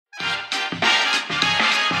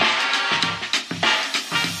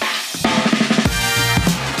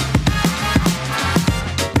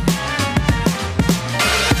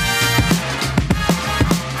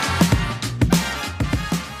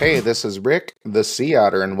Hey, this is Rick, the Sea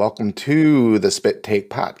Otter, and welcome to the Spit Take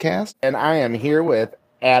Podcast. And I am here with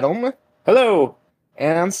Adam. Hello.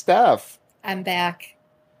 And Stef. I'm back.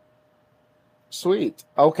 Sweet.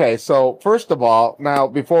 Okay, so first of all, now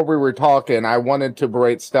before we were talking, I wanted to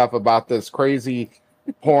berate Stef about this crazy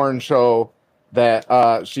porn show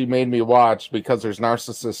that she made me watch because there's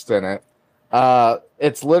narcissists in it.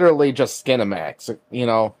 It's literally just Skinamax, you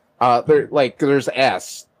know. There's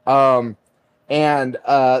S. And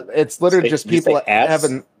it's literally just people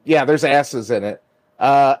having, there's asses in it.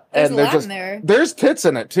 There's and a they're lot just in there. There's tits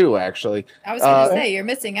in it too, actually. I was going to say, you're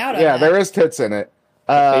missing out on that. Yeah, there is tits in it.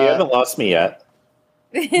 You haven't lost me yet.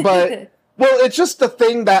 But, well, it's just the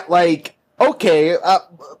thing that, like, okay,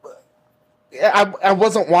 I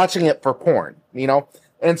wasn't watching it for porn, you know?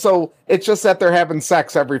 And so it's just that they're having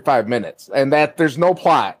sex every 5 minutes and that there's no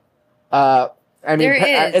plot. I mean, There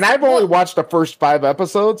is. and I've only watched the first 5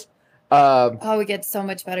 episodes. It gets so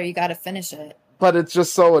much better. You got to finish it. But it's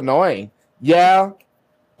just so annoying. Yeah,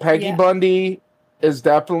 Peggy Bundy is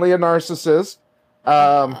definitely a narcissist.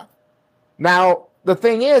 Now, the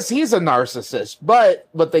thing is, he's a narcissist. But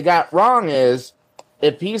what they got wrong is,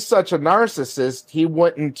 if he's such a narcissist, he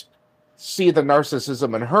wouldn't see the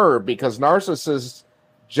narcissism in her, because narcissists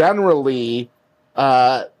generally,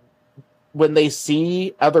 when they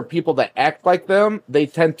see other people that act like them, they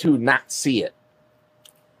tend to not see it.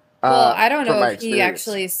 Well, I don't know if he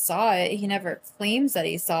actually saw it. He never claims that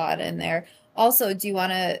he saw it in there. Also, do you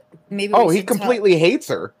want to maybe? Oh, he completely hates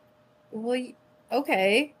her. Well,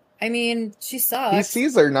 okay. I mean, she sucks. He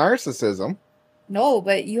sees her narcissism. No,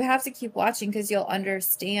 but you have to keep watching because you'll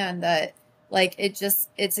understand that, like,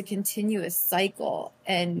 it's a continuous cycle.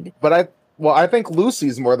 And I think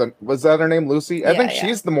Lucy's more than, was that her name, Lucy? I think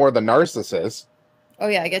she's more the narcissist. Oh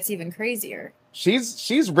yeah, it gets even crazier.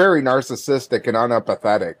 She's very narcissistic and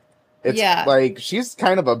unempathetic. It's like, she's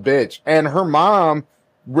kind of a bitch. And her mom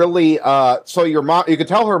really, so your mom, you could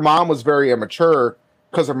tell her mom was very immature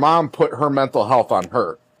because her mom put her mental health on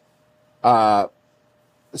her.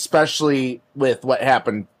 Especially with what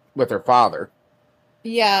happened with her father.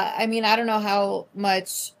 Yeah, I mean, I don't know how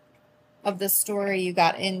much of the story you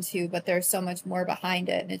got into, but there's so much more behind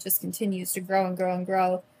it, and it just continues to grow and grow and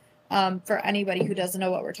grow. For anybody who doesn't know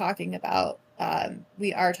what we're talking about,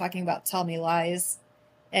 we are talking about Tell Me Lies,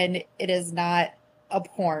 and it is not a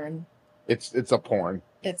porn. It's a porn.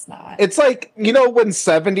 It's not. It's like, you know, when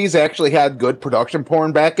 70s actually had good production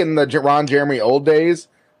porn back in the Ron Jeremy old days,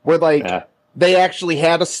 where like they actually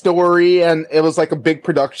had a story and it was like a big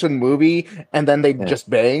production movie, and then they just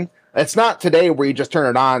bang. It's not today where you just turn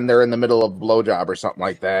it on, they're in the middle of a blowjob or something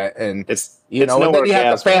like that, and and then you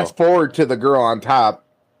have to fast forward to the girl on top.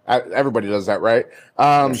 Everybody does that, right?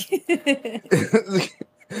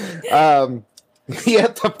 You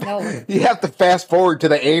have to fast forward to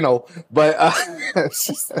the anal, but I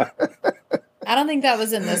don't think that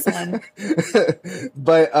was in this one.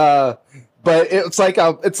 but it's like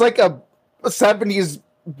a 70s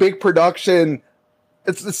big production.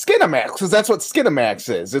 It's the Skinamax, because that's what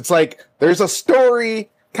Skinamax is. It's like there's a story,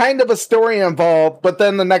 kind of a story involved, but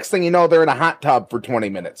then the next thing you know, they're in a hot tub for 20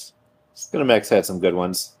 minutes. Skinamax had some good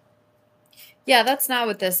ones. Yeah, that's not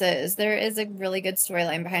what this is. There is a really good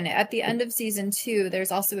storyline behind it. At the end of season 2,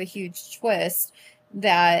 there's also a huge twist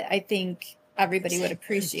that I think everybody would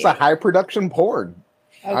appreciate. It's a high production porn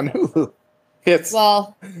on Hulu. It's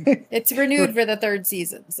renewed for the 3rd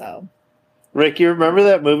season, so. Rick, you remember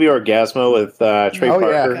that movie Orgasmo with Trey Parker?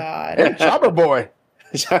 Oh, God. And Chopper Boy.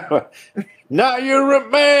 Now you're a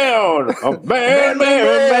man, man.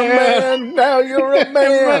 Now you're a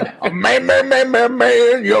man, a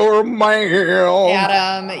man. You're a man.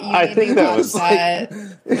 Adam, I think that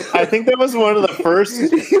was one of the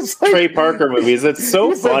first Trey Parker movies. It's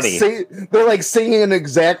so funny. They're like singing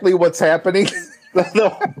exactly what's happening.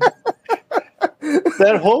 That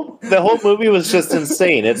whole movie was just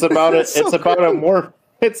insane. It's about a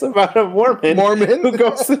Mormon who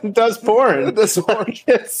goes and does porn.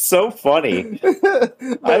 It's so funny.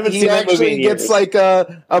 I haven't seen that movie in years. Gets like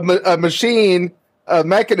a machine, a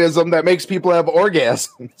mechanism that makes people have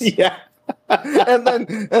orgasms. Yeah. and then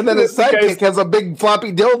his sidekick has a big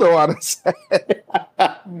floppy dildo on his head.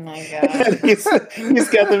 Oh my God. he's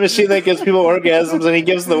got the machine that gives people orgasms, and he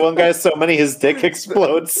gives the one guy so many his dick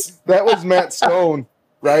explodes. That was Matt Stone,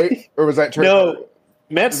 right? Or was that Trey? No,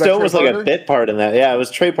 Matt Stone was like a bit part in that. Yeah, it was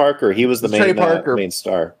Trey Parker. He was the main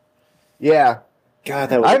star. Yeah. God,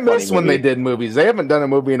 that was I miss when they did movies. They haven't done a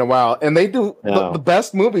movie in a while, and they do the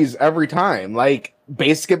best movies every time. Like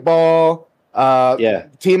Basketball,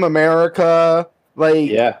 Team America.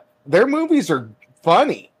 Their movies are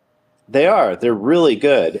funny. They are. They're really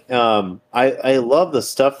good. I love the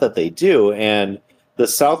stuff that they do, and the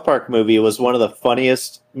South Park movie was one of the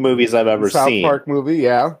funniest movies I've ever South seen. Park movie,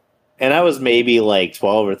 yeah. And I was maybe like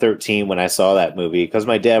 12 or 13 when I saw that movie because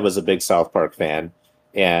my dad was a big South Park fan,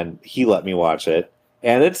 and he let me watch it.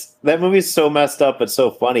 And that movie's so messed up but so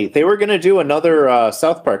funny. They were going to do another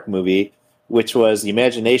South Park movie, which was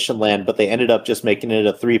Imagination Land, but they ended up just making it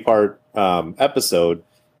a 3-part episode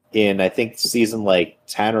in, I think, season like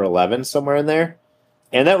 10 or 11, somewhere in there.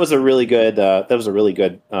 And that was a really good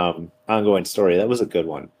ongoing story. That was a good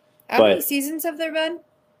one. How many seasons have there been?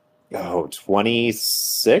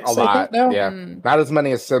 26, A lot, I think now? yeah. Not as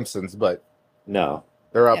many as Simpsons, but No.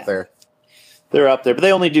 they're up there. They're up there, but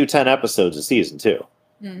they only do 10 episodes a season, too.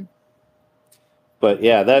 But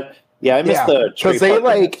yeah, I missed the Trey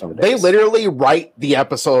Parker they literally write the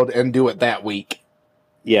episode and do it that week.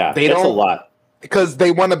 Yeah, they that's don't, a lot. Because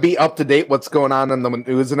they want to be up to date what's going on in the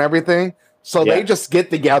news and everything. So they just get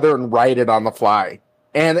together and write it on the fly.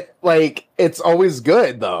 And like it's always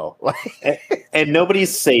good though. And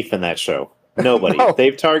nobody's safe in that show. Nobody. No.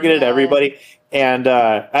 They've targeted everybody. And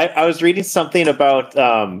I was reading something about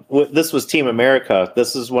this was Team America.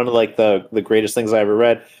 This is one of like the greatest things I ever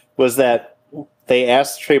read, was that they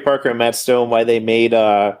asked Trey Parker and Matt Stone why they made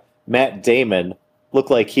Matt Damon look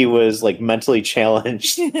like he was like mentally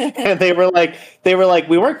challenged. And they were like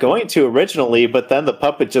we weren't going to originally, but then the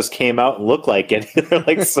puppet just came out and looked like it. They're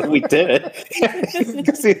like, so we did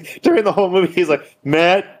it. During the whole movie he's like,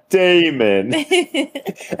 Matt Damon.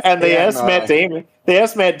 And they asked Matt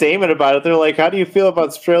Damon about it. They're like, how do you feel about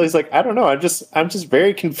this portrayal? He's like, I don't know, I'm just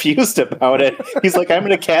very confused about it. He's like, I'm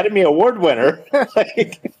an Academy Award winner.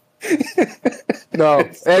 Like, no,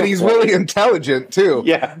 and he's really intelligent too.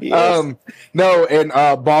 Yeah, he is. No, and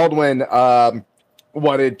Baldwin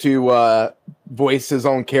wanted to voice his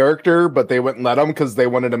own character, but they wouldn't let him because they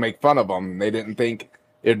wanted to make fun of him. They didn't think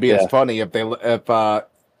it'd be as funny if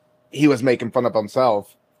he was making fun of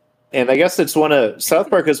himself. And I guess South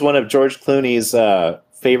Park is one of George Clooney's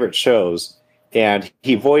favorite shows, and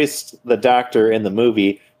he voiced the Doctor in the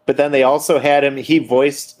movie. But then they also had him. He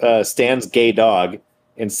voiced Stan's gay dog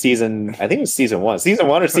in I think it was season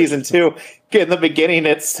 1 or season 2. In the beginning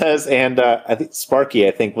it says, and I think Sparky,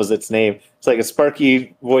 I think was its name. It's like a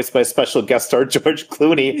Sparky voiced by special guest star George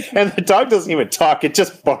Clooney, and the dog doesn't even talk, it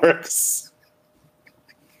just barks.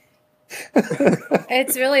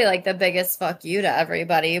 It's really like the biggest fuck you to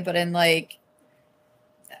everybody, but in like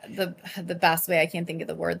the best way. I can't think of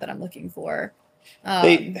the word that I'm looking for.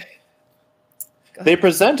 They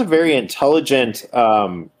present a very intelligent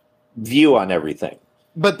view on everything.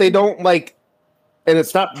 But they don't like, and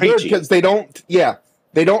it's not preachy because they don't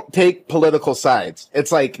take political sides.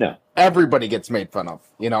 It's like everybody gets made fun of,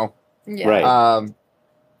 Yeah. Right.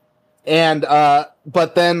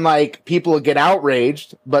 But then like people get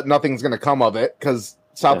outraged, but nothing's gonna come of it because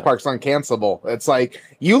South Park's uncancelable. It's like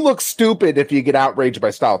you look stupid if you get outraged by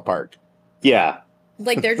South Park. Yeah.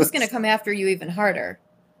 Like they're just gonna come after you even harder.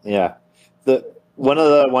 Yeah. One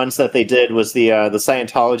of the ones that they did was the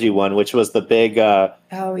Scientology one, which was the big,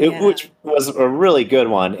 which was a really good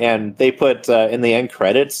one. And they put in the end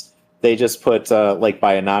credits, they just put like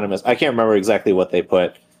by anonymous. I can't remember exactly what they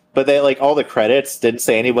put, but they like all the credits didn't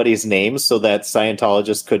say anybody's name so that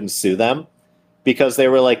Scientologists couldn't sue them because they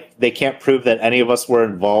were like they can't prove that any of us were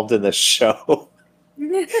involved in this show.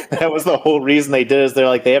 That was the whole reason they did it. Is they're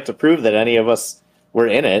like they have to prove that any of us we're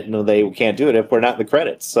in it, and they can't do it if we're not in the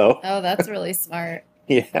credits. So, that's really smart.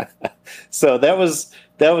 Yeah, so that was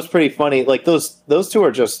pretty funny. Like those two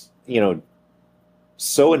are just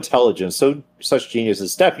so intelligent, such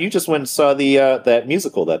geniuses. Steph, you just went and saw the that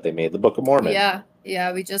musical that they made, the Book of Mormon.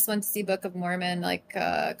 Yeah, we just went to see Book of Mormon like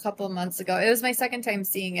a couple of months ago. It was my second time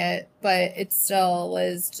seeing it, but it still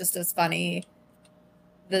was just as funny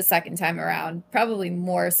the second time around. Probably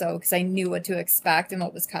more so because I knew what to expect and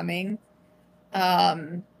what was coming.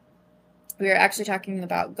 We were actually talking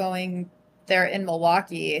about going there in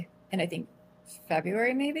Milwaukee in I think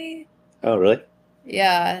February maybe. Oh, really?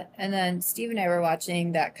 Yeah, and then Steve and I were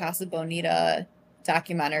watching that Casa Bonita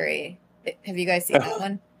documentary. Have you guys seen that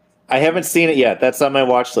one? I haven't seen it yet. That's on my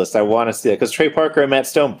watch list. I want to see it because Trey Parker and Matt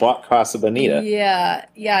Stone bought Casa Bonita. Yeah,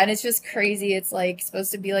 and it's just crazy. It's like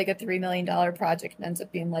supposed to be like a $3 million project and ends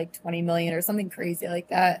up being like 20 million or something crazy like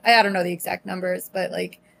that. I don't know the exact numbers, but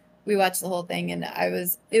like we watched the whole thing and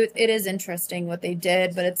it is interesting what they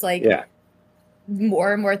did, but it's like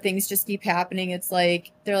more and more things just keep happening. It's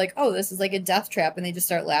like they're like, oh, this is like a death trap, and they just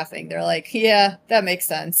start laughing. They're like, yeah, that makes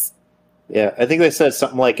sense. Yeah, I think they said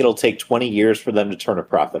something like it'll take 20 years for them to turn a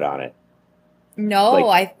profit on it. No,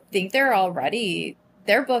 I think they're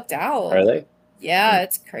booked out. Are they? Yeah,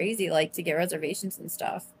 it's crazy, like to get reservations and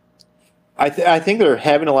stuff. I think they're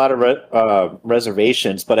having a lot of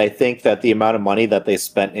reservations, but I think that the amount of money that they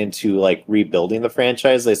spent into like rebuilding the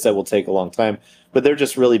franchise, they said will take a long time. But they're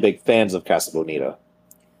just really big fans of Casa Bonita.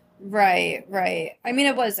 Right, right. I mean,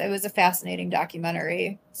 it was a fascinating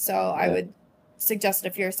documentary, so I would suggest it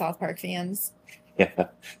if you're South Park fans. Yeah,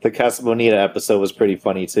 the Casa Bonita episode was pretty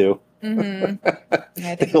funny too. Mm-hmm.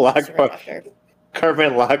 I think They it was locked right after.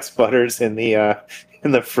 Cartman locks Butters in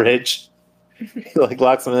the fridge. He like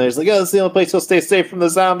locks him in there. He's like, "Oh, this is the only place he'll stay safe from the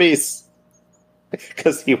zombies,"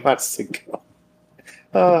 because he wants to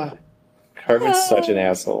go. Cartman's such an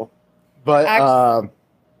asshole. But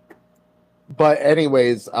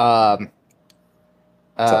anyways, tell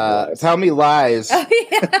me lies. Oh,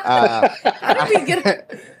 yeah. How did we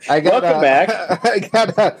get? Welcome back.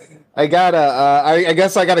 I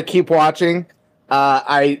guess I gotta keep watching.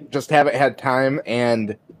 I just haven't had time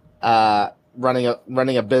and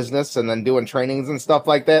running a business and then doing trainings and stuff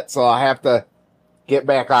like that. So I have to get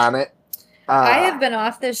back on it. I have been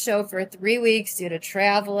off this show for 3 weeks due to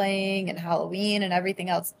traveling and Halloween and everything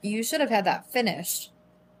else. You should have had that finished.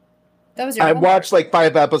 That was your I homework. watched like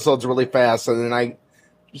 5 episodes really fast, and then I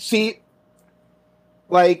see,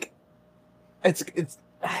 like, it's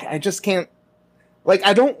I just can't, like,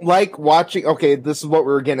 I don't like watching. Okay, this is what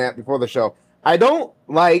we were getting at before the show. I don't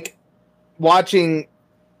like watching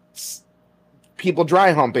people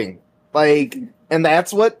dry humping, like, and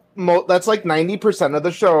that's what that's like 90% of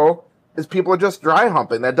the show. Is people are just dry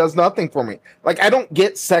humping. That does nothing for me. Like, I don't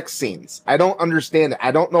get sex scenes. I don't understand it.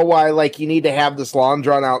 I don't know why, like, you need to have this long,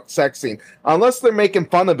 drawn-out sex scene. Unless they're making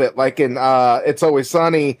fun of it, like in It's Always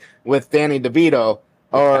Sunny with Danny DeVito,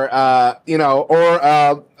 or,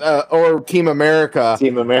 or Team America.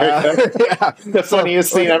 Team America. Yeah. The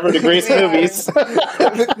funniest scene ever in the Grace movies.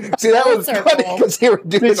 See, that was funny because they were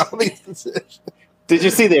doing all these decisions. Did you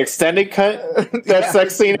see the extended cut? That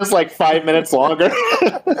sex scene is like 5 minutes longer.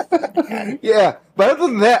 Yeah, but other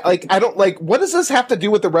than that, like, I don't like. What does this have to do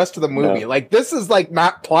with the rest of the movie? No. Like, this is like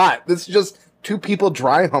not plot. This is just 2 people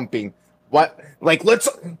dry humping. What? Like, let's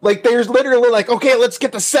like. There's literally like, okay, let's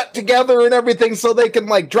get the set together and everything so they can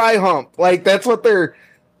like dry hump. Like, that's what they're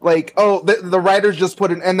like. Oh, the writers just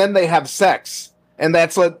put in, and then they have sex, and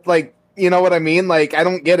that's what, like, you know what I mean? Like, I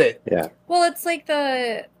don't get it. Yeah. Well, it's like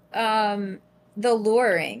the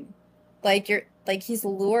luring, like he's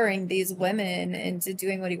luring these women into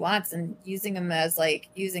doing what he wants and using them as like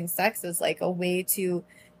using sex as like a way to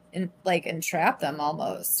entrap them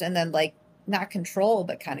almost, and then like not control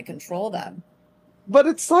but kind of control them. But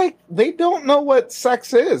it's like they don't know what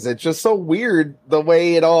sex is. It's just so weird the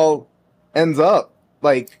way it all ends up.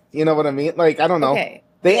 Like, you know what I mean? Like, I don't know. Okay.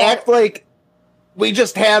 They act like we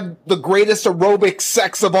just had the greatest aerobic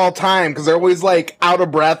sex of all time because they're always like out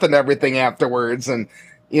of breath and everything afterwards. And,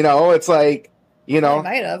 you know, it's like, you know, They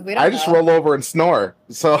might have. We don't I just know. roll over and snore.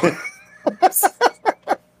 So, 2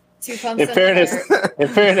 pumps In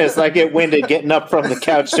fairness, I get winded getting up from the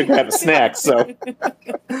couch to grab a snack. So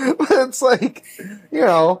it's like, you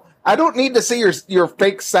know, I don't need to see your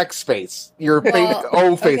fake sex face, your fake face.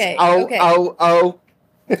 Okay, Oh, okay. oh.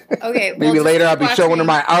 Okay. Maybe well, later I'll just be showing her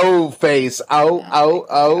watching- my face.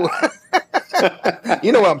 Oh.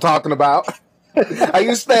 You know what I'm talking about. I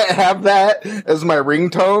used to have that as my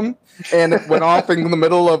ringtone, and it went off in the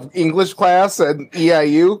middle of English class and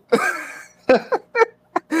EIU.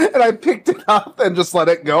 And I picked it up and just let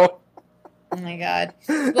it go. Oh my god.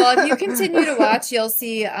 Well, if you continue to watch, you'll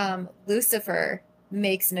see Lucifer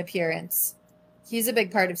makes an appearance. He's a big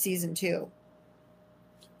part of season 2.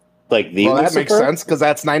 like the Well, that Lucifer? makes sense because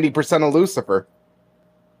that's 90% of Lucifer.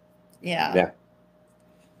 Yeah. Yeah.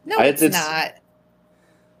 No, It's- not.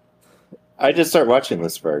 I just start watching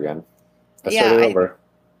Lucifer again. I Yeah, started over.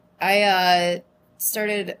 I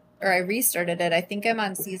I restarted it. I think I'm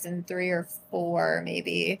on season 3 or 4,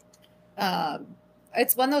 maybe.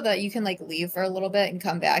 It's one though that you can like leave for a little bit and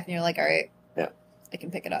come back, and you're like, all right, Yeah. I can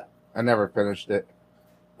pick it up. I never finished it.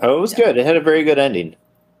 Oh, it was Yeah. good. It had a very good ending.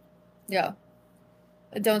 Yeah.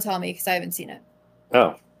 Don't tell me because I haven't seen it.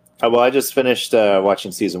 Oh. Well, I just finished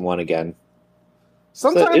watching season 1 again.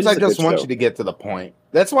 Sometimes is I a just good want show. you to get to the point.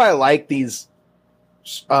 That's why I like these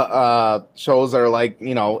shows that are like,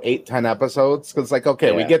 you know, 8-10 episodes. Because, like,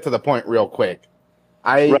 okay, we Yeah. get to the point real quick.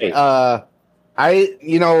 Right.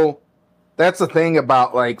 You know, that's the thing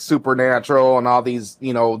about like Supernatural and all these,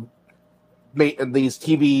 you know, these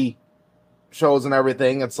TV shows and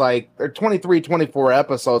everything. It's like they're 23, 24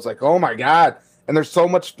 episodes. Like, oh my God. And there's so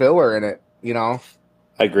much filler in it, you know?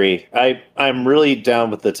 I agree. I'm really down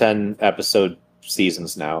with the 10 episode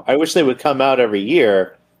seasons now. I wish they would come out every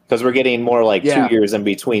year because we're getting more like 2 years in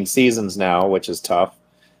between seasons now, which is tough.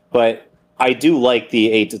 But I do like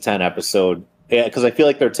the 8 to 10 episode because I feel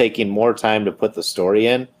like they're taking more time to put the story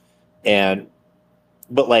in,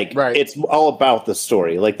 but like it's all about the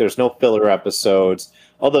story. Like there's no filler episodes.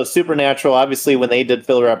 Although Supernatural, obviously, when they did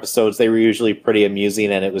filler episodes, they were usually pretty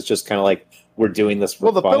amusing, and it was just kind of like we're doing this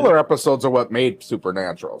for the fun. Filler episodes are what made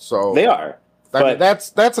Supernatural, so they are. I mean,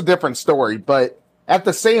 that's a different story. But at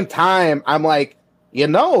the same time, I'm like,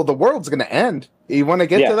 the world's going to end. You want to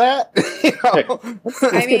get to that? Let's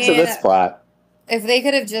get to this plot. If they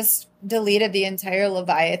could have just deleted the entire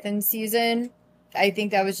Leviathan season, I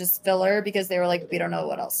think that was just filler because they were like, we don't know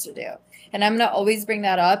what else to do. And I'm going to always bring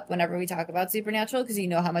that up whenever we talk about Supernatural because you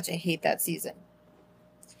know how much I hate that season.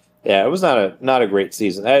 Yeah, it was not a great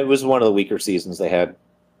season. It was one of the weaker seasons they had.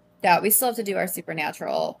 Yeah, we still have to do our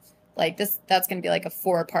Supernatural. Like that's going to be like a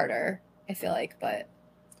 4-parter, I feel like, but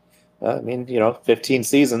 15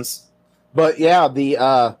 seasons. But yeah,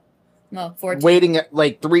 14. Waiting at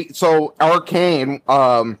like 3. So Arcane,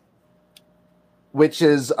 which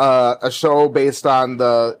is a show based on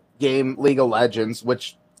the game League of Legends,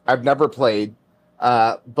 which I've never played,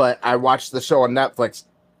 but I watched the show on Netflix.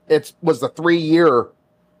 It was the 3-year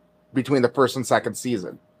between the first and second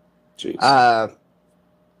season. Jeez.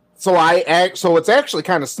 So it's actually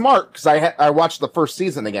kind of smart because I watched the first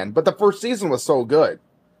season again, but the first season was so good.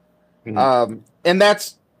 Mm-hmm. And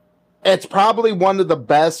it's probably one of the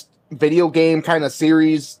best video game kind of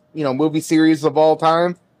series, movie series of all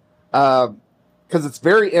time. Because it's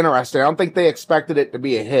very interesting. I don't think they expected it to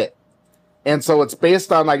be a hit. And so it's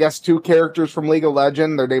based on, I guess, 2 characters from League of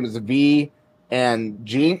Legends. Their name is V and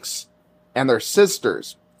Jinx, and they're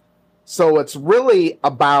sisters. So it's really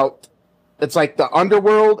about, it's like the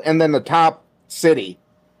underworld and then the top city.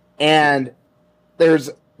 And there's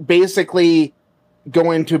basically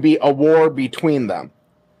going to be a war between them.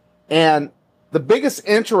 And the biggest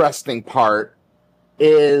interesting part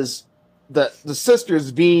is the sisters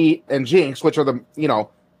V and Jinx, which are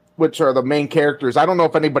the main characters. I don't know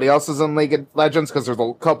if anybody else is in League of Legends because there's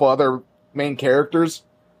a couple other main characters.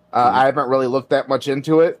 I haven't really looked that much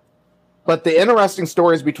into it. But the interesting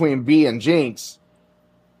story is between V and Jinx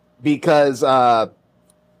because so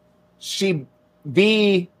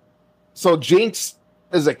Jinx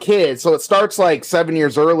is a kid, so it starts like 7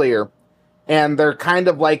 years earlier, and they're kind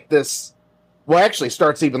of like this. Well, actually,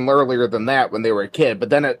 starts even earlier than that when they were a kid, but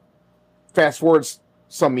then it fast forwards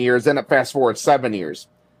some years, then it fast forwards 7 years.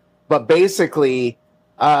 But basically,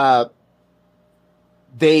 they're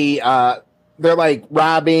like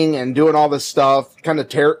robbing and doing all this stuff.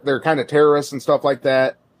 They're kind of terrorists and stuff like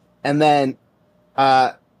that. And then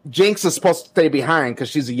Jinx is supposed to stay behind because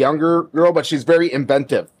she's a younger girl, but she's very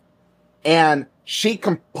inventive. And she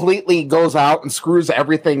completely goes out and screws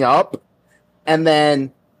everything up. And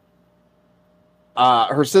then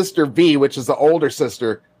her sister V, which is the older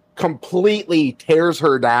sister, completely tears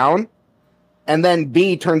her down. And then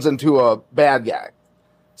V turns into a bad guy.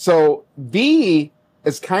 So V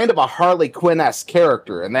is kind of a Harley Quinn-esque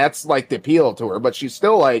character, and that's like the appeal to her. But she's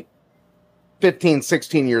still like 15,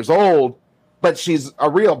 16 years old, but she's a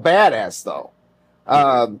real badass, though.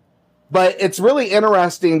 But it's really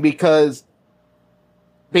interesting because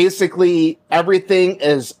basically everything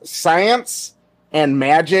is science and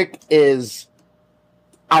magic is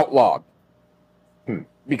outlawed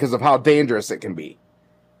because of how dangerous it can be.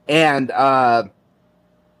 And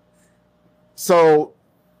so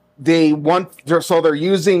they're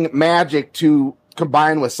using magic to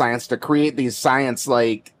combine with science to create these science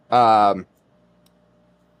like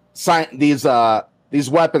these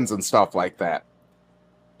weapons and stuff like that.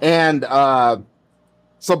 And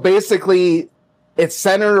so basically it's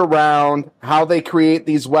centered around how they create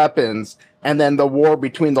these weapons and then the war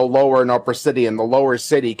between the lower and upper city, and the lower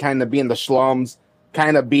city kind of being the slums,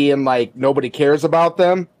 kind of being like nobody cares about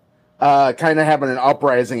them, kind of having an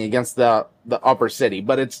uprising against the upper city.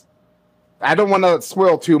 But I don't want to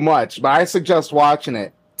spoil too much, but I suggest watching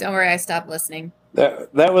it. Don't worry, I stopped listening.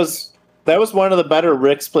 That was one of the better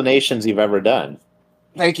explanations you've ever done.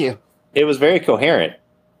 Thank you. It was very coherent.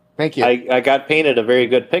 Thank you. I got painted a very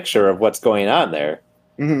good picture of what's going on there.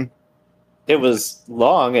 Mm-hmm. It was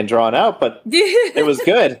long and drawn out, but it was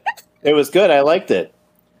good. It was good. I liked it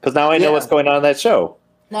because now I know what's going on in that show.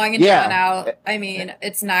 Long and drawn out. I mean,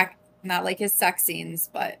 it's not like his sex scenes,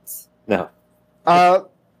 but no.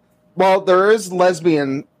 Well, there is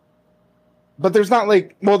lesbian, but there's not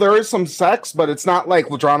there is some sex, but it's not like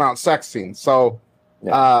drawn out sex scenes. So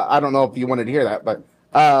I don't know if you wanted to hear that, but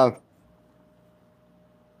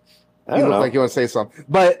You look like you want to say something.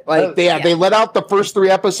 But like they let out the first 3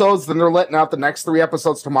 episodes, then they're letting out the next 3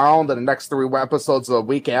 episodes tomorrow, and then the next 3 episodes a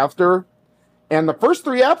week after. And the first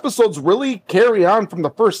 3 episodes really carry on from the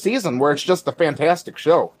first season, where it's just a fantastic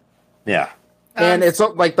show. Yeah. And it's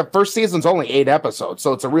like the first season's only 8 episodes,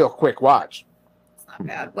 so it's a real quick watch. It's not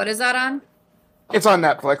bad. What is that on? It's on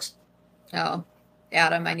Netflix. Oh,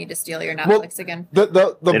 Adam, I need to steal your Netflix again. They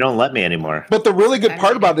don't let me anymore. But the really good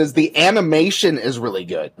part about it is the animation is really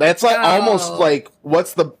good. That's like almost like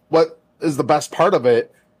what is the best part of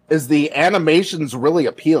it is the animation's really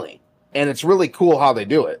appealing, and it's really cool how they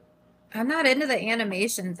do it. I'm not into the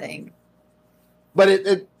animation thing. But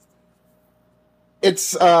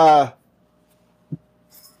it's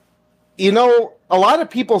you know, a lot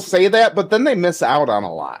of people say that, but then they miss out on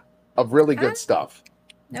a lot of really good stuff.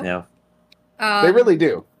 Nope. Yeah. They really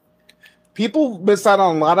do. People miss out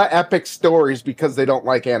on a lot of epic stories because they don't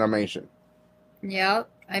like animation. Yeah.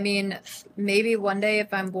 I mean, maybe one day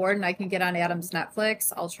if I'm bored and I can get on Adam's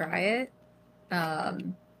Netflix, I'll try it.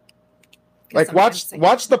 Like watch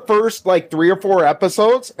the first like 3 or 4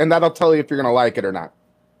 episodes, and that'll tell you if you're gonna like it or not.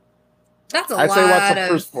 That's a I lot. say watch the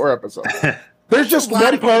first 4 episodes. There's just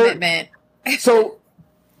one part. So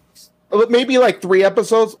maybe like 3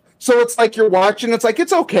 episodes. So it's like you're watching. It's like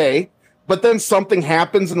it's okay, but then something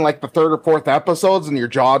happens in like the 3rd or 4th episodes, and your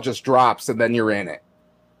jaw just drops, and then you're in it.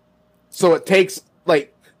 So it takes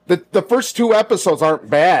like the first 2 episodes aren't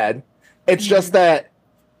bad. It's just that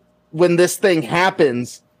when this thing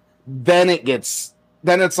happens, then it's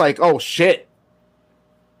like, oh shit,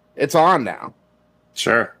 it's on now.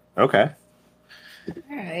 Sure. Okay.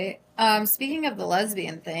 All right. Speaking of the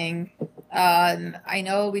lesbian thing, I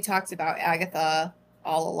know we talked about Agatha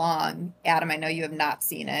all along. Adam, I know you have not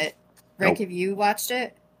seen it. Rick, have you watched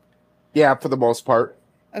it? Yeah, for the most part.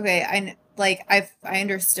 Okay, I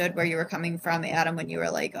understood where you were coming from, Adam, when you were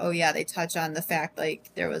like, oh yeah, they touch on the fact like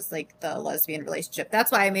there was like the lesbian relationship.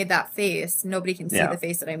 That's why I made that face. Nobody can see the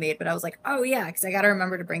face that I made, but I was like, oh yeah, because I got to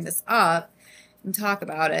remember to bring this up and talk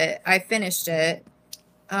about it. I finished it.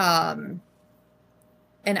 And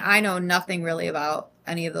I know nothing really about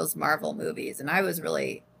any of those Marvel movies, and I was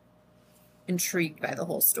really intrigued by the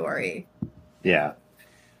whole story. Yeah.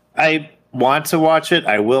 I want to watch it.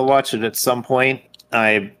 I will watch it at some point.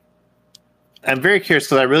 I'm very curious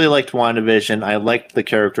because I really liked WandaVision. I liked the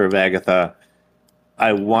character of Agatha.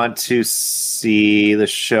 I want to see the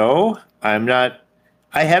show. I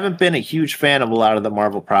haven't been a huge fan of a lot of the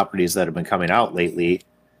Marvel properties that have been coming out lately.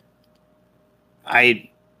 I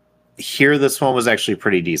hear this one was actually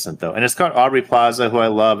pretty decent, though. And it's got Aubrey Plaza, who I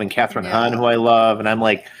love, and Katherine Hahn, who I love. And I'm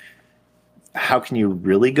like, how can you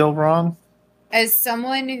really go wrong? As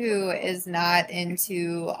someone who is not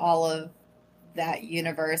into all of that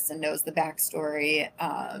universe and knows the backstory,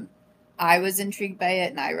 I was intrigued by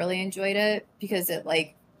it and I really enjoyed it because it,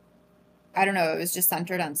 like, I don't know, it was just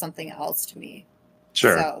centered on something else to me.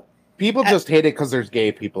 Sure. So, people just hate it because there's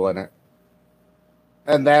gay people in it.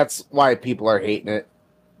 And that's why people are hating it.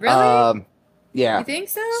 Really? Yeah. You think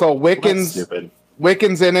so? So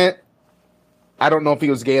Wiccan's in it. I don't know if he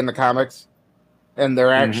was gay in the comics. And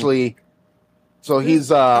they're actually... So he's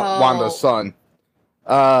Wanda's son.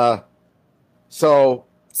 So...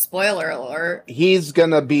 Spoiler alert. He's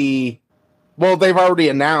gonna be... Well, they've already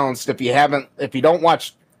announced, if you don't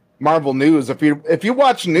watch Marvel News, if you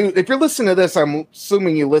watch news, if you're listening to this, I'm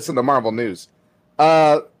assuming you listen to Marvel News. You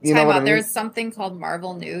know what I mean? There's something called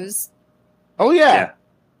Marvel News. Oh, yeah.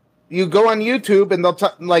 You go on YouTube and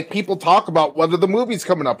they'll people talk about whether the movie's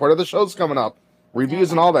coming up, whether the show's coming up,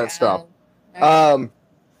 reviews and all that stuff.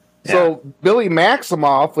 So Billy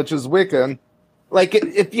Maximoff, which is Wiccan, like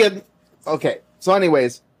if you so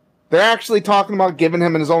anyways, they're actually talking about giving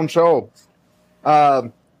him his own show.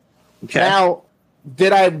 Now,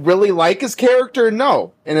 did I really like his character?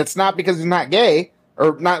 No, and it's not because he's not gay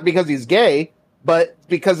or not because he's gay, but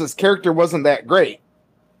because his character wasn't that great.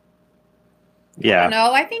 Yeah.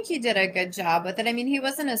 No, I think he did a good job with it. I mean, he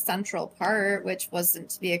wasn't a central part, which wasn't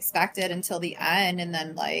to be expected until the end. And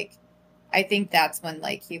then, like, I think that's when,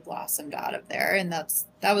 like, he blossomed out of there. And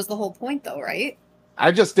that was the whole point, though, right?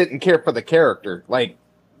 I just didn't care for the character. Like,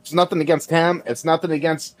 it's nothing against him. It's nothing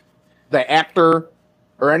against the actor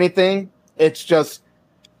or anything. It's just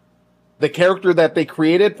the character that they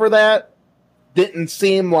created for that didn't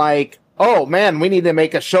seem like, oh, man, we need to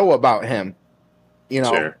make a show about him. You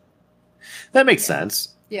know? Sure. That makes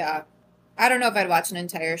sense. Yeah. I don't know if I'd watch an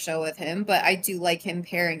entire show with him, but I do like him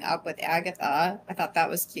pairing up with Agatha. I thought that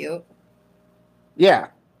was cute. Yeah.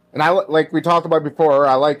 And I, like we talked about before,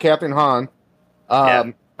 I like Katherine Hahn.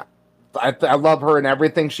 I love her in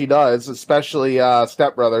everything she does, especially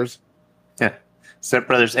Step Brothers. Yeah. Step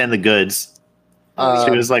Brothers and The Goods.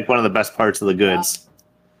 She was like one of the best parts of The Goods.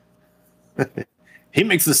 He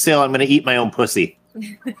makes the sale. I'm going to eat my own pussy.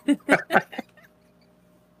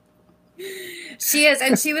 She is,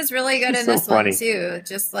 and she was really good in this funny. one too.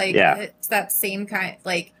 Just like it's that same kind,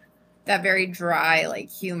 like that very dry, like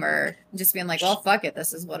humor. Just being like, well, fuck it,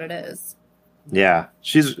 this is what it is. Yeah,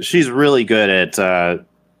 she's really good at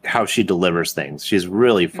how she delivers things. She's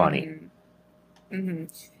really funny. And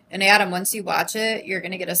Adam, once you watch it, you're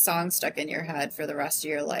gonna get a song stuck in your head for the rest of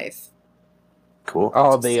your life. Cool.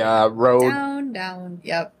 Oh, the road. Down, down.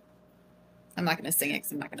 Yep. I'm not gonna sing it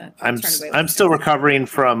because I'm not gonna. I'm still recovering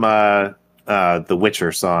from the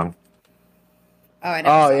Witcher song. Oh, I know.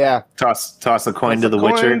 Oh yeah. Toss a coin to the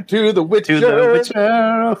Witcher. To the Witcher. To the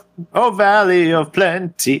Witcher. Oh, Valley of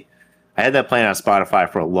Plenty. I had that playing on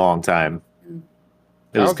Spotify for a long time.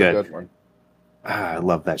 It was good. A good one. I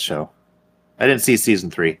love that show. I didn't see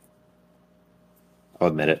season 3. I'll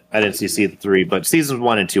admit it. I didn't see season 3, but seasons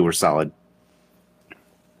 1 and 2 were solid.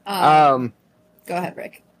 Go ahead,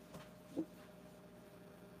 Rick.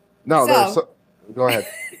 No, go ahead.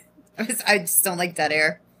 I just don't like dead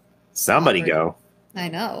air. Somebody go. I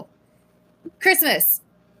know. Christmas.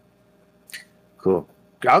 Cool.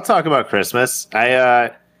 I'll talk about Christmas.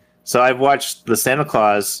 So I've watched the Santa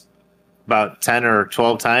Claus about 10 or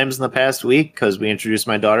 12 times in the past week because we introduced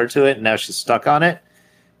my daughter to it and now she's stuck on it.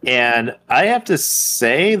 And I have to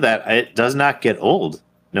say that it does not get old,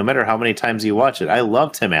 no matter how many times you watch it. I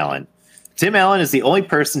love Tim Allen. Tim Allen is the only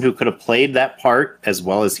person who could have played that part as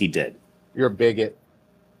well as he did. You're a bigot.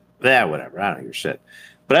 Yeah, whatever. I don't know your shit.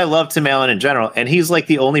 But I love Tim Allen in general, and he's like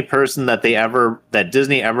the only person that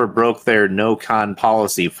Disney ever broke their no con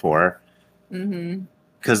policy for.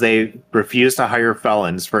 Because they refused to hire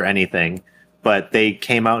felons for anything. But they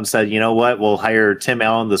came out and said, you know what, we'll hire Tim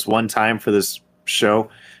Allen this one time for this show,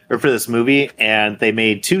 or for this movie, and they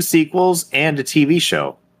made 2 sequels and a TV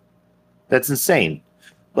show. That's insane.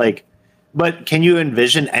 Like, but can you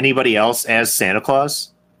envision anybody else as Santa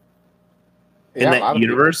Claus? In that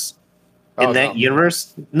universe?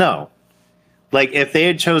 Universe? No. Like, if they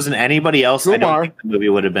had chosen anybody else, I don't think the movie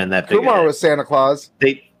would have been that big. Kumar was Santa Claus.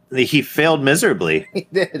 He failed miserably. He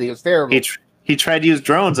did. He was terrible. He tried to use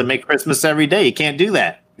drones and make Christmas every day. You can't do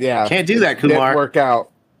that. Yeah. Can't do that, Kumar.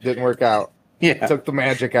 Didn't work out. Yeah. Took the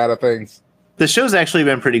magic out of things. The show's actually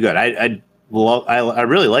been pretty good. I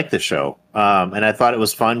really like the show. And I thought it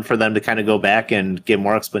was fun for them to kind of go back and give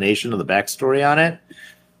more explanation of the backstory on it.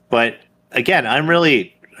 But again, I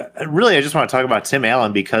just want to talk about Tim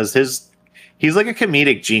Allen because he's like a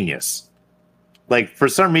comedic genius. Like, for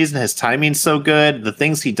some reason, his timing's so good. The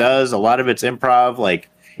things he does, a lot of it's improv. Like,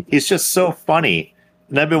 he's just so funny.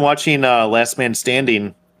 And I've been watching Last Man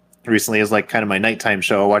Standing recently as like kind of my nighttime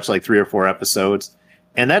show. I watched like 3 or 4 episodes,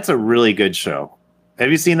 and that's a really good show.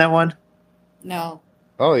 Have you seen that one? No.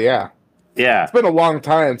 Oh yeah. Yeah. It's been a long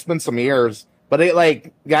time. It's been some years, but it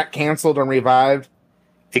like got canceled and revived.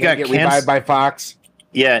 It got revived by Fox.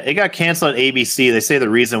 Yeah, it got canceled at ABC. They say the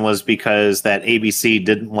reason was because that ABC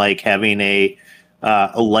didn't like having a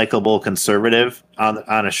likable conservative on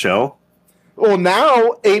a show. Well,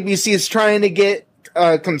 now ABC is trying to get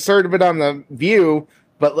conservative on The View,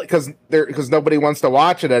 but because nobody wants to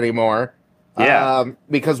watch it anymore. Yeah.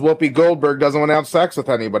 Because Whoopi Goldberg doesn't want to have sex with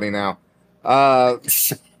anybody now.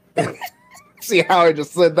 See how I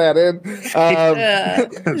just slid that in?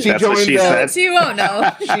 She joined. She won't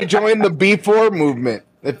know. She joined the B4 movement.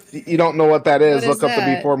 If you don't know what that is, look up the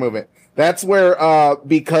B4 movement. That's where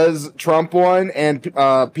because Trump won and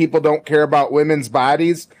people don't care about women's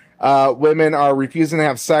bodies, women are refusing to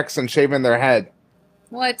have sex and shaving their head.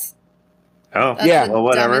 What? Oh, That's yeah. the Well,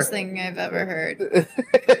 whatever. Dumbest thing I've ever heard.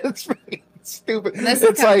 It's pretty stupid.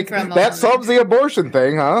 It's like that solves the abortion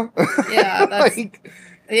thing, huh? Yeah. That's,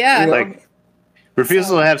 yeah. Like,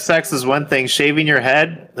 refusal to have sex is one thing. Shaving your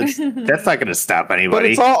head, that's not going to stop anybody. But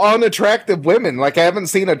it's all unattractive women. Like, I haven't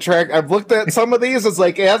seen I've looked at some of these. It's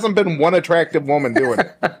like it hasn't been one attractive woman doing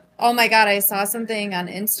it. Oh my God, I saw something on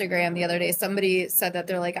Instagram the other day. Somebody said that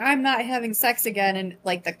they're like, I'm not having sex again. And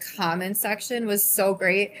like the comment section was so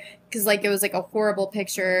great because like it was like a horrible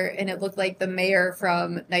picture and it looked like the mayor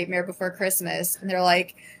from Nightmare Before Christmas. And they're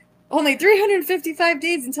like, only 355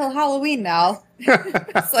 days until Halloween now.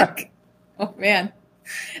 It's like, oh man.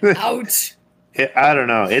 Ouch. I don't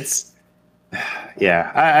know. It's,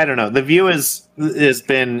 yeah, I don't know. The View has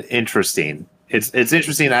been interesting. It's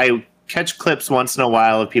interesting. I catch clips once in a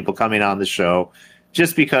while of people coming on the show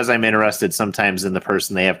just because I'm interested sometimes in the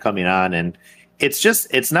person they have coming on. And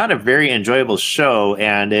it's not a very enjoyable show.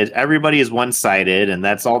 And everybody is one-sided and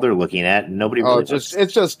that's all they're looking at. And nobody really it's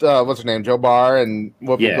just what's her name? Joe Barr and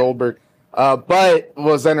Whoopi Goldberg. But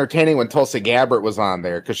was entertaining when Tulsi Gabbard was on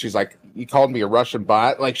there because she's like, "You called me a Russian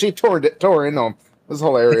bot." Like she tore into him. It was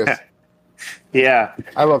hilarious. Yeah,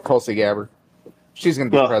 I love Tulsi Gabbard. She's gonna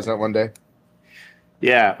be president one day.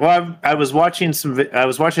 Yeah, well, I was watching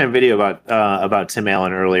a video about Tim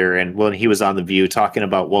Allen earlier, and when he was on The View talking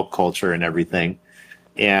about woke culture and everything,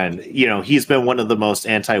 and he's been one of the most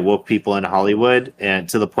anti-woke people in Hollywood, and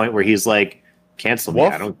to the point where he's like, "Cancel me,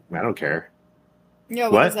 I don't care." Yeah,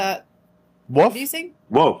 what is that? Wolf? What do you say?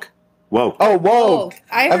 Woke. Oh, woke.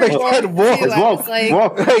 I heard woke too. I was like,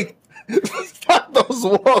 woke. Fuck those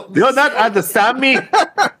wolves. You're not understand me.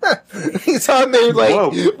 He's on there like,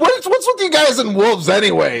 what's with you guys and wolves,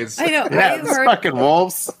 anyways? I know. Yeah, it's fucking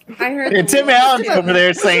wolves. I heard. And Tim Allen's over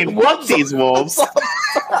there saying, "Fuck these wolves."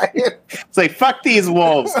 It's like, "Fuck these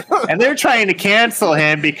wolves," and they're trying to cancel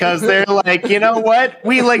him because they're like, you know what?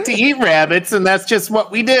 We like to eat rabbits, and that's just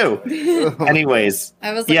what we do. Anyways,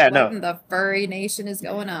 I was like, what in the furry nation is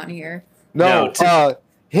going on here? No,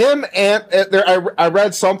 him and I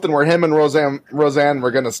read something where him and Roseanne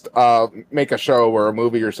were gonna make a show or a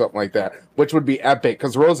movie or something like that, which would be epic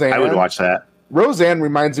because Roseanne. I would watch that. Roseanne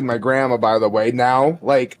reminds me of my grandma, by the way. Now,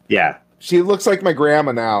 like, yeah, she looks like my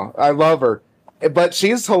grandma now. I love her, but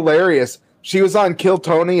she's hilarious. She was on Kill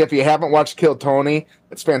Tony. If you haven't watched Kill Tony,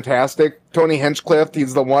 it's fantastic. Tony Hinchcliffe,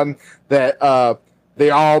 he's the one that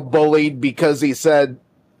they all bullied because he said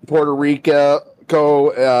Puerto Rico.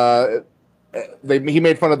 He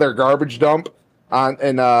made fun of their garbage dump at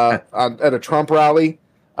a Trump rally.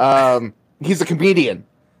 He's a comedian.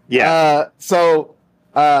 Yeah. He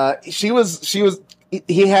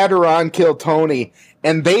had her on Kill Tony,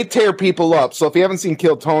 and they tear people up. So if you haven't seen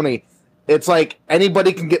Kill Tony, it's like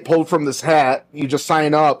anybody can get pulled from this hat. You just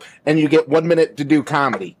sign up and you get 1 minute to do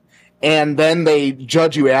comedy. And then they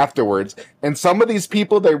judge you afterwards. And some of these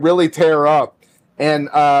people, they really tear up. And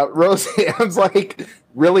Roseanne's like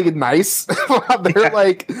really nice. they're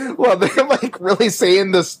like really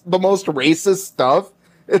saying the most racist stuff.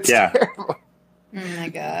 It's terrible. Oh my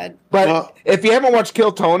god! But if you haven't watched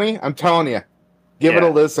Kill Tony, I'm telling you, give it a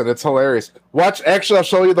listen. It's hilarious. Actually, I'll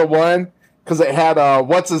show you the one because it had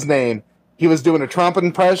what's his name? He was doing a Trump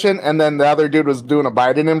impression, and then the other dude was doing a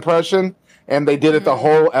Biden impression, and they did it the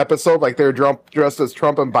whole episode like they were dressed as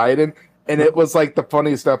Trump and Biden, and it was like the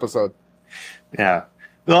funniest episode. Yeah.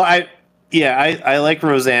 Well, I like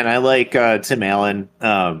Roseanne. I like Tim Allen.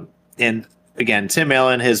 And again, Tim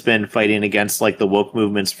Allen has been fighting against like the woke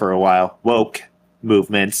movements for a while.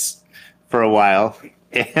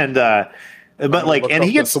 And but like, and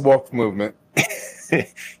he gets the woke movement.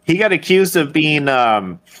 He got accused of being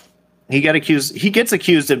he gets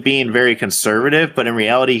accused of being very conservative, but in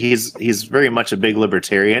reality he's very much a big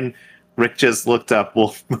libertarian. Rick just looked up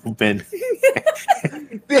wolf movement.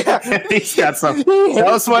 He's got some. Tell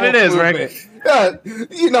us what it is, Rick.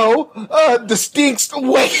 Distinct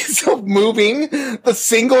ways of moving. The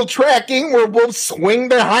single tracking where wolves swing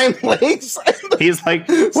their hind legs. He's like,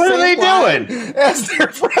 what are they doing? As their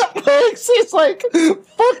front legs. He's like,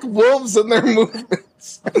 fuck wolves and their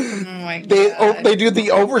movements. Oh my God. They do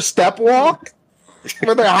the overstep walk.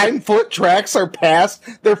 Where their hind foot tracks are past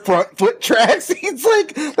their front foot tracks. He's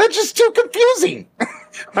like, that's just too confusing.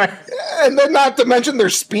 And then not to mention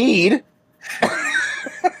their speed.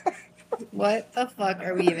 What the fuck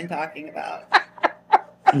are we even talking about?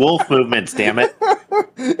 Wolf movements, damn it.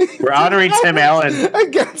 We're honoring Tim Allen.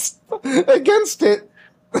 Against it.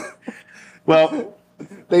 Well,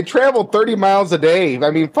 they travel 30 miles a day.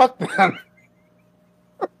 I mean, fuck them.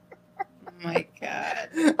 Oh my God.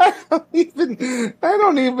 I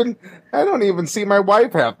don't even see my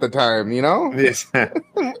wife half the time, you know?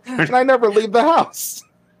 And I never leave the house.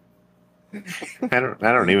 I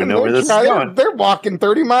don't even know where this is going. They're walking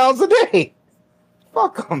 30 miles a day.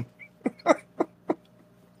 Fuck them.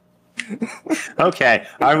 Okay,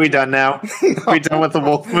 are we done now? No. Are we done with the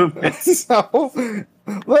wolf movements? No.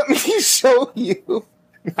 Let me show you.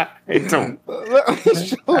 I don't. Let me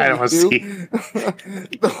show I don't see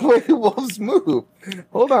the way wolves move.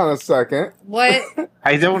 Hold on a second. What?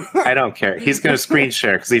 I don't care. He's going to screen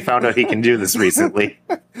share because he found out he can do this recently.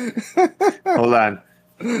 Hold on.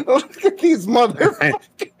 Look at these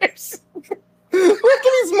motherfuckers. Look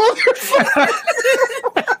at these motherfuckers.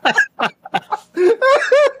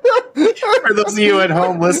 For those of you at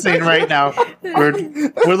home listening right now, we're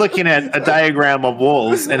looking at a diagram of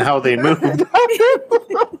wolves and how they move.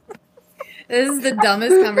 This is the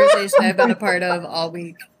dumbest conversation I've been a part of all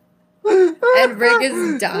week. And Rick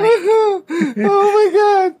is dying. Oh my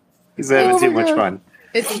God. He's having too much fun.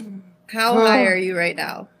 How high are you right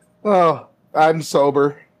now? Oh, I'm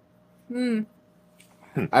sober.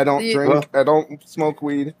 I don't drink. I don't smoke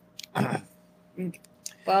weed.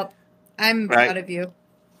 Well, I'm Right. proud of you.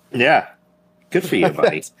 Yeah. Good for you,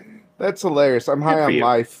 buddy. That's hilarious. I'm high for on you.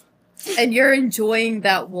 life. And you're enjoying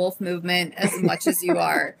that wolf movement as much as you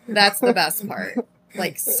are. That's the best part.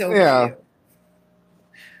 Like, so Yeah. cute.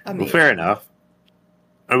 Well, Amazing. fair enough.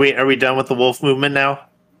 Are we done with the wolf movement now?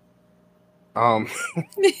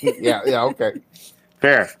 Yeah, okay.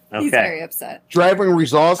 Fair. Okay. He's very upset. Driving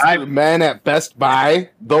results I- through men at Best Buy,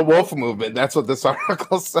 the wolf movement. That's what this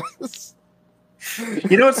article says.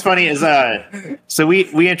 You know what's funny is so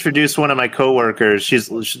we introduced one of my coworkers. She's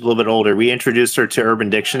a little bit older. We introduced her to Urban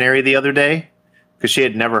Dictionary the other day because she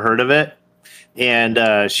had never heard of it,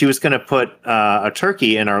 and she was going to put a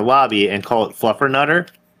turkey in our lobby and call it Fluffernutter,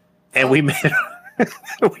 and we made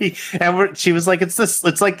she was like,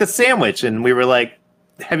 it's like the sandwich, and we were like,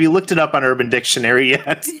 have you looked it up on Urban Dictionary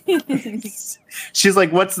yet? She's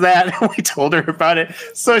like, what's that? And we told her about it.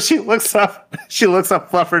 So she looks up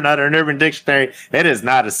Fluffernutter in Urban Dictionary. It is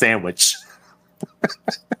not a sandwich.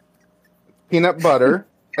 Peanut butter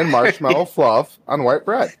and marshmallow fluff on white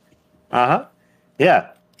bread. Uh-huh. Yeah.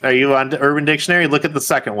 Are you on Urban Dictionary? Look at the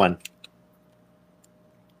second one.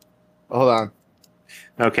 Hold on.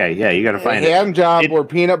 Okay, yeah, you got to A find it. hand job where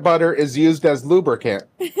peanut butter is used as lubricant.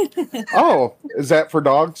 Oh, is that for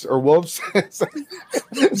dogs or wolves? It's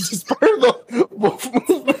just part of the wolf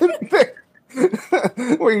movement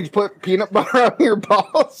thing. Where you put peanut butter on your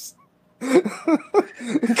balls.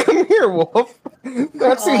 Come here, wolf.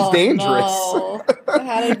 That seems dangerous. No.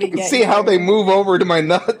 How did we get See how they here? move over to my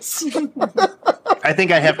nuts. I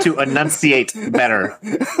think I have to enunciate better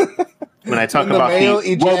when I talk When the about male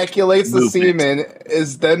the ejaculates the movement. semen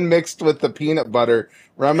is then mixed with the peanut butter,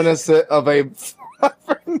 reminiscent of a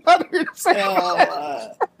nutter sandwich.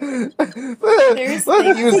 There's Let's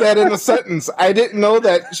things- use that in a sentence. I didn't know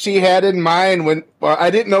that she had in mind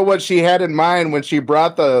I didn't know what she had in mind when she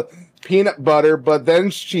brought the peanut butter, but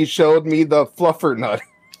then she showed me the fluffer nut.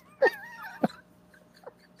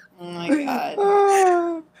 Oh my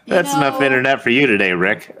god. That's enough internet for you today,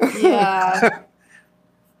 Rick. Yeah.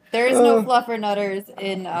 There is no fluffer nutters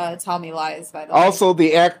in Tommy Lies, by the way. Also,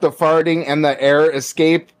 the act of farting and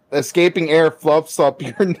the escaping air fluffs up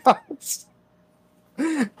your nuts.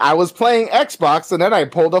 I was playing Xbox and then I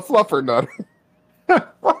pulled a fluffer nut.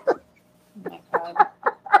 Oh my god.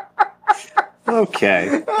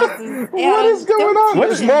 Okay. What is going on?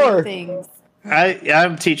 There's more. Things.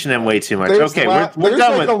 I'm teaching him way too much. There's Okay, a lot- we're there's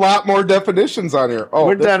done like with a lot more definitions on here. Oh,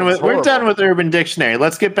 we're this done one's with we're done horrible. with Urban Dictionary.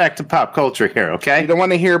 Let's get back to pop culture here, You okay? don't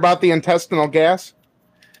want to hear about the intestinal gas?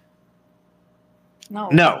 No.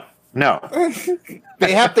 No.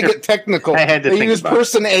 They have to get technical. I had to They think use about it.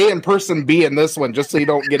 person A and person B in this one just so you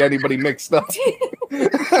don't get anybody mixed up.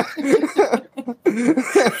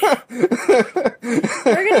 We're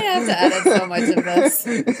gonna have to edit so much of this.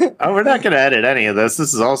 Oh, we're not going to edit any of this.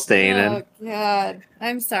 This is all staying Oh in. god.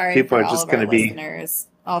 I'm sorry. People for are all just of our gonna be- listeners.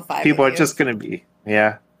 All five. People of are you. just going to be,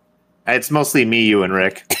 yeah. It's mostly me, you, and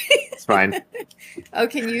Rick. It's fine. Oh,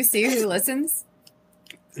 can you see who listens?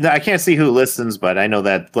 No, I can't see who listens, but I know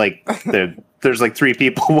that like there's like 3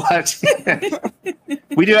 people watching.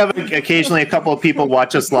 We do have occasionally a couple of people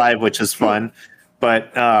watch us live, which is fun.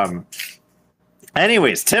 But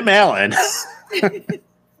anyways, Tim Allen,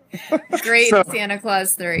 Great So- Santa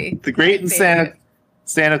Claus 3. the great My and favorite.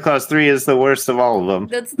 Santa Claus 3 is the worst of all of them,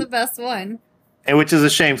 That's the best one. and which is a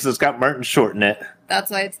shame because it's got Martin Short in it. That's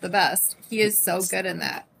why it's the best. He is so good in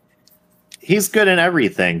that. He's good in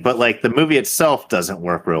everything, but like the movie itself doesn't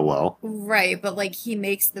work real well. Right, but like he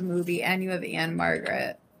makes the movie, and you have Anne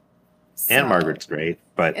Margaret. And So- Margaret's great,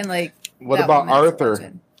 but And like, What that about woman is Arthur?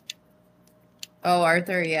 legend. Oh,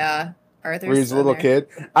 Arthur, yeah. Arthur's Where he's a still little there. kid.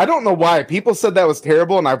 I don't know why. People said that was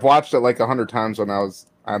terrible, and I've watched it like 100 times when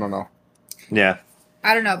I don't know. yeah.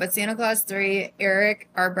 I don't know, but Santa Claus 3, Eric,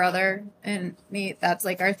 our brother, and me, that's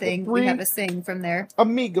like our thing. We Three. have a sing from there.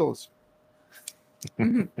 Amigos.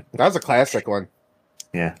 Mhm. That was a classic one.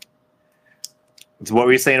 Yeah. So what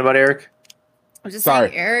were you saying about Eric? I was just Sorry.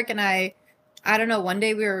 saying, Eric and I don't know, one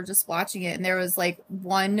day we were just watching it, and there was like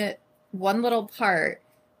one little part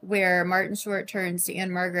where Martin Short turns to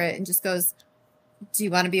Anne Margaret and just goes, "Do you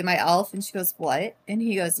want to be my elf?" And she goes, "What?" And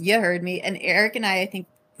he goes, "You heard me." And Eric and I think,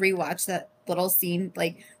 rewatched that little scene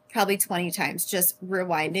like probably 20 times, just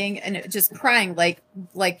rewinding and just crying like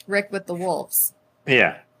Rick with the wolves.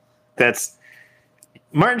 Yeah. That's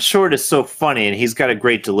Martin Short is so funny and he's got a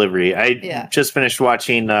great delivery. I Yeah. just finished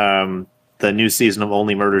watching the new season of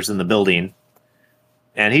Only Murders in the Building.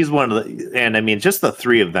 And he's one of the and I mean just the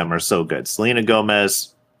 3 of them are so good. Selena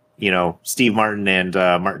Gomez, Steve Martin and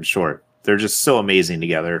Martin Short. They're just so amazing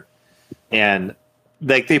together. And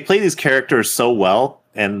like they play these characters so well,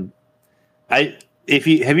 and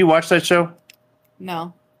Have you watched that show?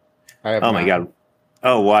 No. I have Oh my not. god.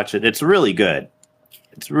 Oh, watch it. It's really good.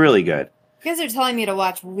 It's really good. You guys are telling me to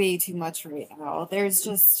watch way too much right now. There's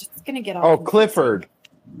just it's gonna get all Oh, confusing. Clifford.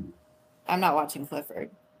 I'm not watching Clifford.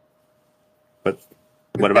 But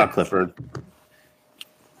what about Clifford?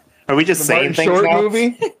 Are we just The saying Martin things Short now?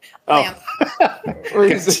 movie Oh, where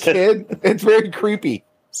he's a kid. It's very creepy.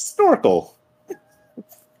 Snorkel.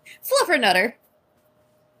 Fluffernutter.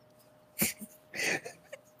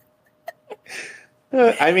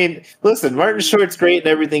 I mean, listen, Martin Short's great and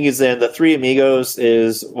everything he's in. The Three Amigos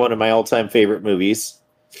is one of my all-time favorite movies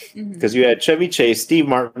because you had Chevy Chase, Steve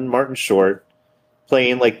Martin, Martin Short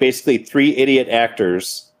playing like basically three idiot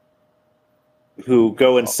actors who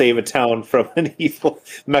go and save a town from an evil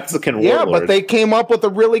Mexican warlord. Yeah, but they came up with a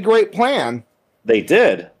really great plan. They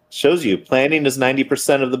did. Shows you planning is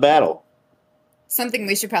 90% of the battle. Something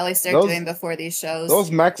we should probably start Those- doing before these shows. Those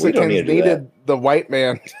We don't Mexicans need to do needed the white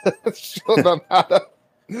man to show them how to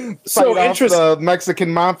So fight off interest- the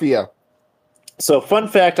Mexican mafia. So, fun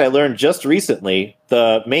fact I learned just recently: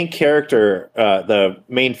 the main character, the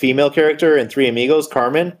main female character in Three Amigos,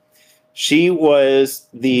 Carmen, she was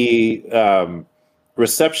the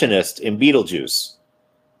receptionist in Beetlejuice.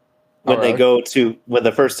 When Oh, they really? when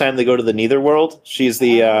the first time they go to the Netherworld, she's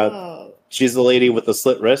the lady with the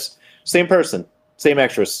slit wrist. Same person, same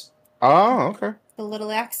actress. Oh, okay. the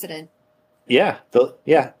little accident. Yeah,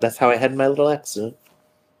 that's how I had my little accident.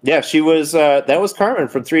 Yeah, she was. That was Carmen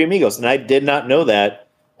from Three Amigos, and I did not know that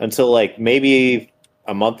until like maybe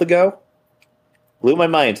a month ago. Blew my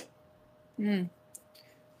mind. Mm.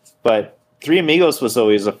 But Three Amigos was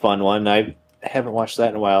always a fun one. I haven't watched that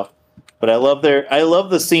in a while, but I love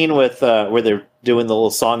the scene with where they're doing the little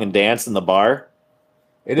song and dance in the bar.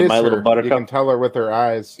 It The is My her. Little Buttercup. You can tell her with her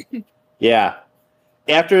eyes. Yeah.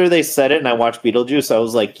 After they said it and I watched Beetlejuice, I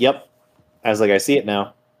was like, "Yep." I was like, "I see it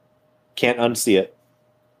now. Can't unsee it."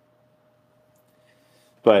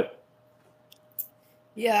 But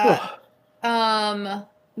Yeah.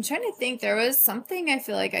 I'm trying to think. There was something I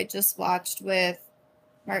feel like I just watched with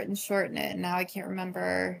Martin Short in it, and now I can't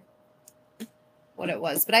remember what it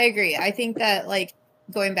was. But I agree. I think that like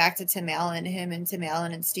going back to Tim Allen, him and Tim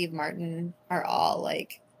Allen and Steve Martin are all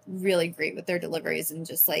like really great with their deliveries and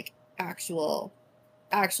just like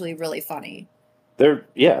actually really funny. they're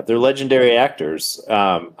legendary actors.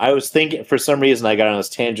 I was thinking for some reason I got on this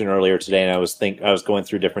tangent earlier today, and I was going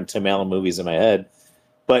through different Tim Allen movies in my head.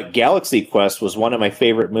 But Galaxy Quest was one of my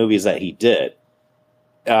favorite movies that he did.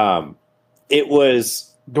 It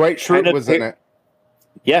was Dwight Schrute was in it.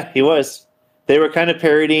 Yeah, he was. They were kind of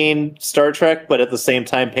parodying Star Trek, but at the same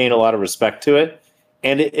time paying a lot of respect to it.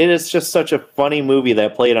 And it is just such a funny movie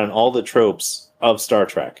that played on all the tropes of Star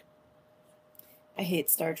Trek. I hate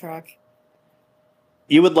Star Trek.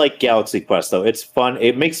 You would like Galaxy Quest, though. It's fun.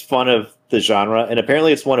 It makes fun of the genre, and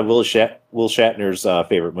apparently it's one of Will Shatner's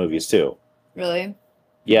favorite movies, too. Really?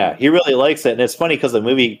 Yeah, he really likes it, and it's funny because the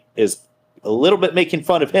movie is a little bit making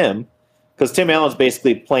fun of him, because Tim Allen's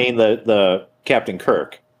basically playing the Captain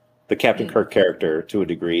Kirk, the Captain Kirk character to a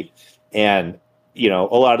degree, and a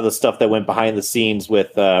lot of the stuff that went behind the scenes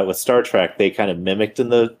with Star Trek they kind of mimicked in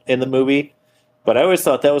the movie. But I always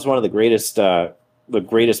thought that was one of the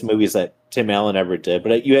greatest movies that Tim Allen ever did.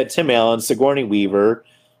 But you had Tim Allen, Sigourney Weaver,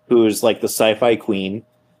 who's like the sci-fi queen.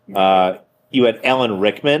 You had Alan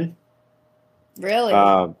Rickman. Really?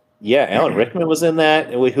 Yeah, Alan Rickman was in that,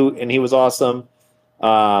 and he was awesome.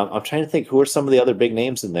 I'm trying to think who are some of the other big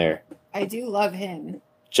names in there. I do love him.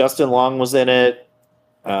 Justin Long was in it.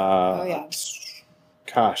 Oh yeah.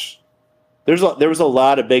 Gosh, there was a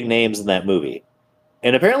lot of big names in that movie,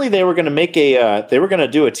 and apparently they were going to make do a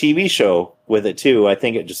TV show with it too. I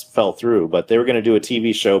think it just fell through, but they were going to do a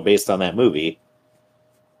TV show based on that movie.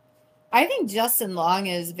 I think Justin Long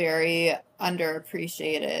is very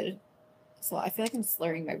underappreciated. So I feel like I'm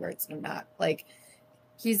slurring my words, and I'm not. Like,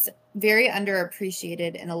 he's very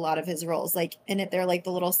underappreciated in a lot of his roles. Like in it, they're like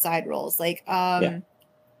the little side roles. Like Zach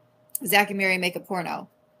and Mary Make a Porno.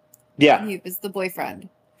 Yeah, He was the boyfriend.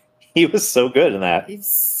 he was so good in that. He's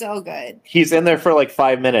so good. He's in there for like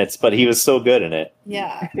 5 minutes, but he was so good in it.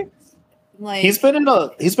 Yeah. Like He's been in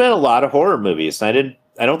a lot of horror movies. And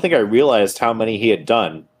I don't think I realized how many he had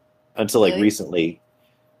done until like Really? recently.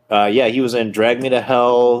 Yeah, he was in Drag Me to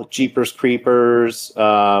Hell, Jeepers Creepers,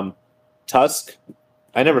 Tusk.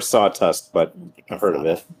 I never saw Tusk, but I don't think I I've heard saw of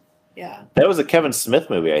it. that. Yeah. That was a Kevin Smith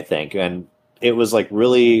movie, I think, and it was like a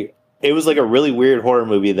really weird horror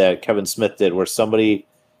movie that Kevin Smith did, where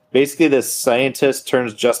basically this scientist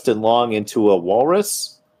turns Justin Long into a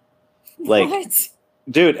walrus. Like, What?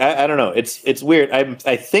 dude, I don't know. It's weird.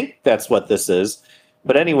 I think that's what this is,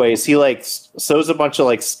 But anyways, he like sews a bunch of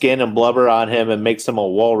like skin and blubber on him and makes him a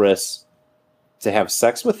walrus to have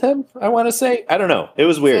sex with him. I want to say, I don't know. It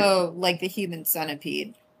was weird. So like the human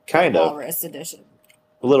centipede, Kind of walrus edition.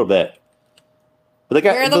 a little bit. But the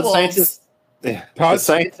guy, Where are the wolves?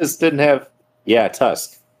 scientists didn't have. Yeah,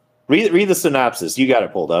 Tusk. Read the synopsis. You got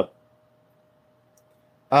it pulled up.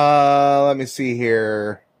 Let me see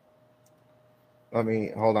here.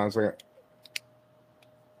 Hold on a second.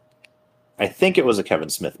 I think it was a Kevin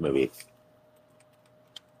Smith movie.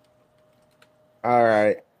 All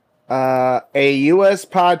right. A U.S.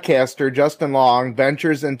 podcaster, Justin Long,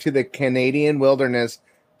 ventures into the Canadian wilderness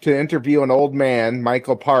to interview an old man,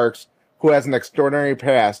 Michael Parks, who has an extraordinary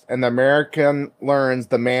past, and the American learns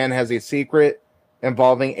the man has a secret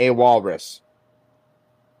involving a walrus.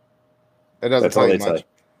 It doesn't That's tell all you they much. say.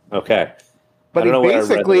 Okay. But I don't know he where I read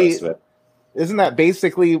the basically, rest of it. isn't that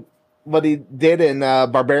basically what he did in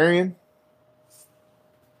Barbarian?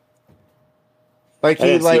 Like I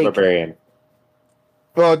he didn't see Barbarian.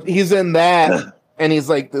 well, he's in that, and he's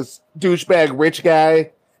like this douchebag rich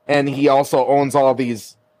guy, and he also owns all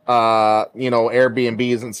these,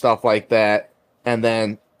 Airbnbs and stuff like that. And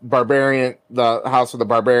then Barbarian, the house where the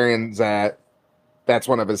Barbarian's at, that's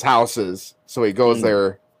one of his houses, so he goes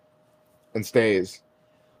there and stays.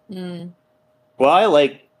 Mm. Well, I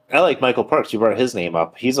like Michael Parks. You brought his name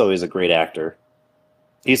up. He's always a great actor.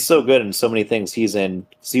 He's so good in so many things. He was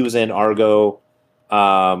in Argo.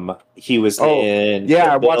 He was in.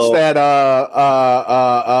 Yeah, I watched that.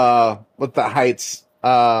 With the Heights.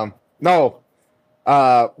 No.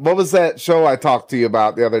 What was that show I talked to you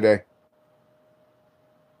about the other day?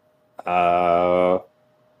 I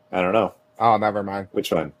don't know. Oh, never mind.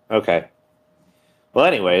 Which one? Okay. Well,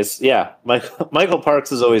 anyways, yeah, Michael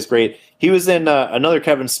Parks is always great. He was in another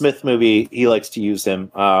Kevin Smith movie. He likes to use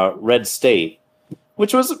him, Red State,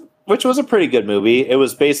 which was a pretty good movie. It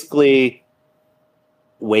was basically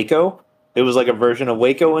Waco. It was like a version of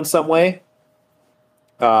Waco in some way.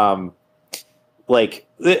 Like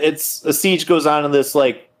it's a siege goes on in this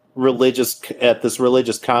like religious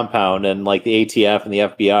compound, and like the ATF and the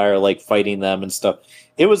FBI are like fighting them and stuff.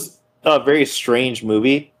 It was a very strange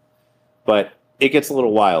movie, but it gets a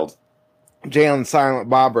little wild. Jay and Silent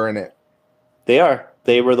Bob are in it. They are.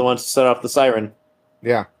 They were the ones to set off the siren.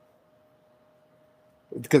 Yeah.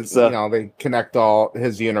 Because, they connect all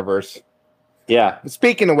his universe. Yeah.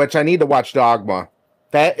 Speaking of which, I need to watch Dogma.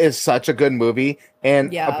 That is such a good movie.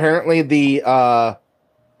 And apparently the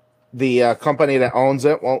company that owns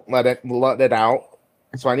it won't let it out.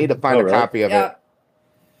 So I need to find a copy of it.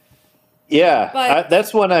 Yeah.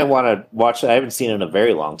 That's one I want to watch. I haven't seen it in a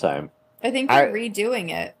very long time. I think they're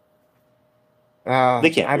redoing it.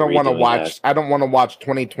 They can't. I don't want to watch. I don't want to watch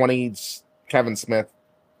 2020's Kevin Smith.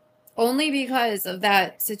 Only because of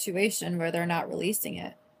that situation where they're not releasing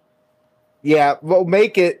it. Yeah, we'll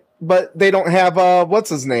make it, but they don't have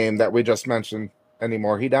what's his name that we just mentioned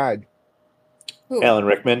anymore. He died. Who? Alan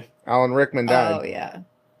Rickman. Alan Rickman died. Oh yeah.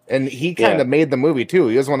 And he kind of made the movie too.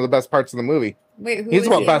 He was one of the best parts of the movie. Wait, he's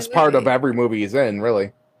the best part of every movie he's in,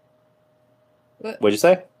 really. What'd you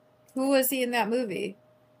say? Who was he in that movie?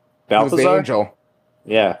 Balthazar? He was the angel.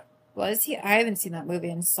 Yeah. Was he? I haven't seen that movie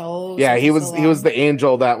in so. Yeah, he was. He was the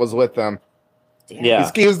angel that was with them. Damn. Yeah,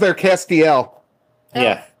 he was their Castiel.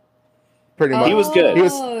 Yeah, pretty much. He was good.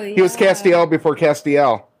 He was Castiel before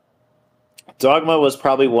Castiel. Dogma was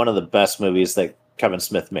probably one of the best movies that Kevin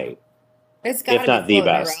Smith made. If not the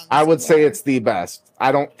best. I would say it's the best.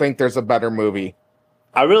 I don't think there's a better movie.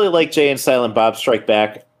 I really like Jay and Silent Bob Strike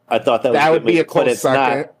Back. I thought that would be a close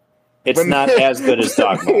second. It's not as good as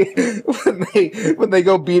Dogma. When they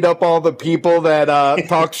go beat up all the people that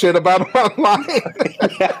talk shit about them online.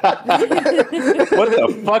 What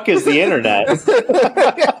the fuck is the internet?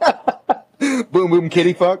 Boom boom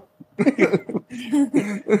kitty fuck.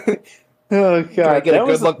 Oh god! Can I get a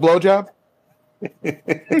good luck blowjob?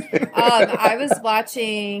 I was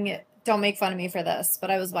watching. Don't make fun of me for this, but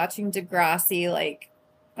I was watching Degrassi like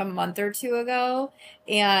a month or two ago,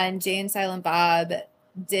 and Jay and Silent Bob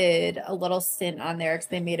did a little stint on there because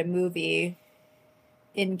they made a movie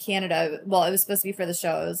in Canada. Well, it was supposed to be for the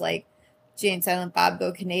show. It was like Jay and Silent Bob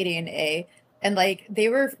Go Canadian A. And like they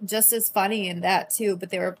were just as funny in that too, but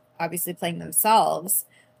they were obviously playing themselves.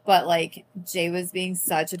 But like Jay was being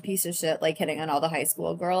such a piece of shit, like hitting on all the high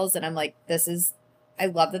school girls. And I'm like, I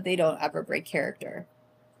love that they don't ever break character.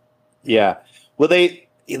 Yeah. Well, they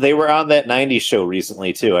were on that 90s show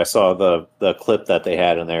recently too. I saw the clip that they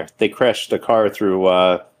had in there. They crashed a car through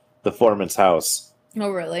the foreman's house. Oh,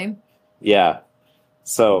 really? Yeah.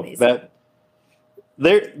 So Amazing.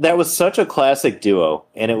 that was such a classic duo,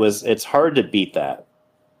 and it's hard to beat that.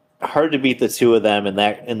 hard to beat the two of them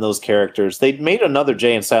in those characters. They made another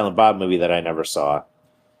Jay and Silent Bob movie that I never saw.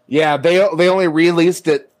 Yeah, they only released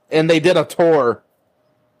it, and they did a tour,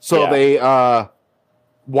 so they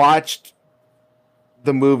watched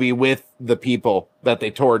the movie with the people that they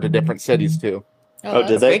toured to different cities to. Oh,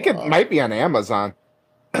 did they? I think it might be on Amazon,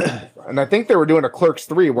 and I think they were doing a Clerks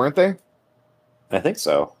 3, weren't they? I think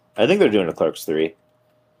so. I think they're doing a Clerks 3.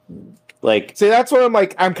 Like, see, that's what I'm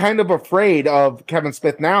like. I'm kind of afraid of Kevin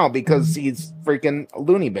Smith now because he's freaking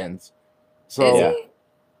loony bins. So,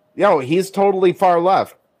 he's totally far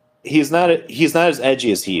left. He's not as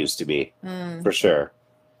edgy as he used to be, for sure.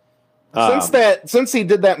 Since he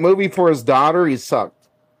did that movie for his daughter, he sucked.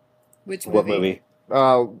 Which movie? What movie?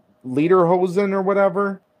 Lederhosen or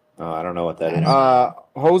whatever. Oh, I don't know what that is.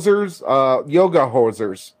 Hosers, yoga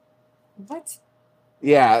hosers. What?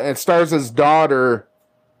 Yeah, it stars his daughter,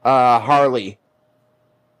 Harley.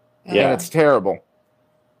 Yeah, and it's terrible.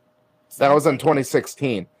 That was in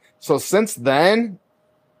 2016. So since then,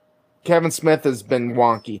 Kevin Smith has been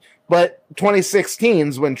wonky. But 2016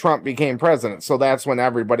 is when Trump became president, so that's when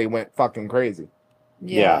everybody went fucking crazy.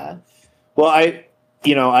 Yeah. Well, I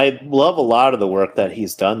love a lot of the work that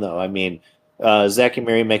he's done, though. I mean, Zack and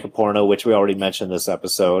Miri Make a Porno, which we already mentioned this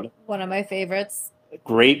episode. One of my favorites.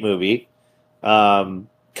 Great movie.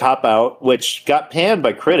 Cop Out, which got panned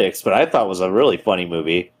by critics, but I thought was a really funny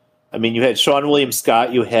movie. I mean, you had Sean William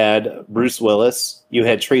Scott, you had Bruce Willis, you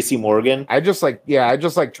had Tracy Morgan. I just like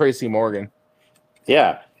Tracy Morgan.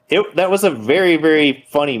 Yeah. That was a very, very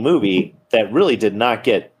funny movie that really did not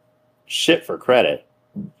get shit for credit.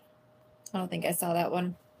 I don't think I saw that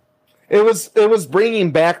one. It was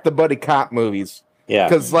bringing back the buddy cop movies. Yeah.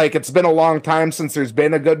 Because, like, it's been a long time since there's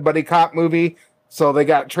been a good buddy cop movie. So they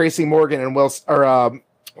got Tracy Morgan and what's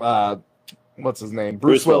his name?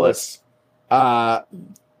 Bruce Willis.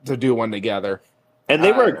 To do one together. And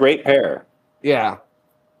they were a great pair. Yeah.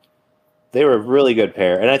 They were a really good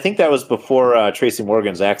pair. And I think that was before Tracy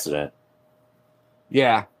Morgan's accident.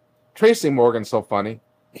 Yeah. Tracy Morgan's so funny.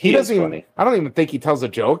 He is funny. I don't even think he tells a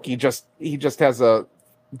joke. He just has a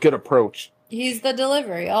good approach. He's the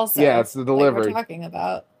delivery also. Yeah, it's the delivery. Like we're talking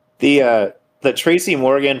about. The Tracy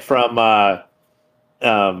Morgan from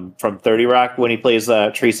 30 Rock when he plays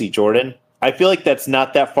Tracy Jordan, I feel like that's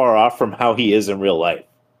not that far off from how he is in real life.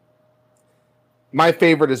 My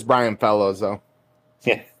favorite is Brian Fellows, though.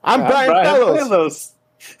 Yeah. I'm Brian Fellows.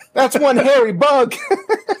 That's one hairy bug.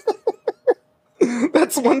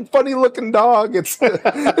 That's one funny looking dog. It's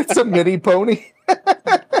a mini pony.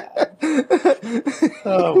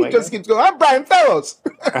 Oh he just keeps going, I'm Brian Fellows.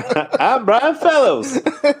 I'm Brian Fellows.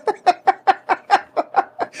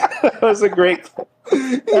 That was a great.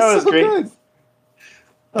 That was so great. Good.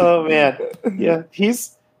 Oh man, yeah,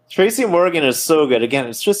 Tracy Morgan is so good. Again,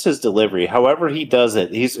 it's just his delivery. However he does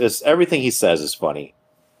it, everything he says is funny.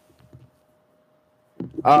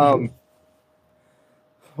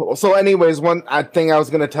 So anyways, one thing I was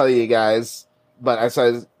going to tell you guys, but I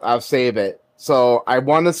said I'll save it. So I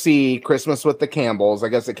want to see Christmas with the Campbells. I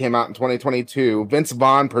guess it came out in 2022. Vince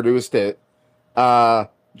Vaughn produced it.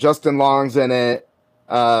 Justin Long's in it.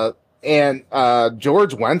 And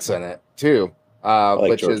George Wentz in it too.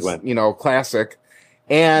 Which George is Wendt. Classic.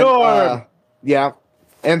 And yeah.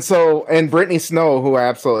 And Brittany Snow, who I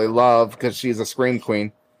absolutely love because she's a scream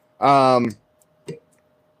queen.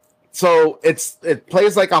 So it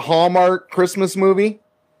plays like a Hallmark Christmas movie.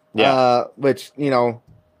 Yeah. Which,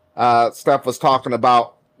 Steph was talking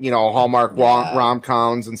about, Hallmark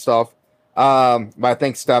rom-coms and stuff. But I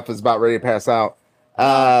think Steph is about ready to pass out.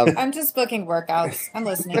 I'm just booking workouts. I'm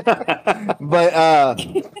listening. But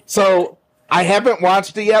so I haven't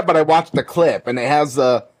watched it yet, but I watched the clip, and it has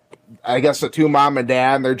the two mom and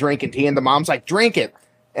dad, and they're drinking tea, and the mom's like, drink it.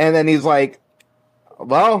 And then he's like,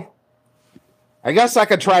 well, I guess I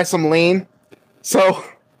could try some lean. So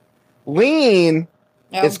lean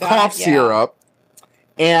is cough syrup,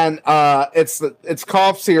 and it's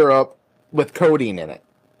cough syrup with codeine in it.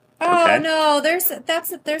 Oh okay. No,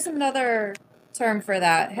 there's another term for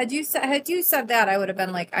that. Had you said that, I would have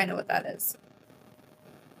been like, I know what that is.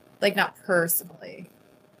 Like, not personally.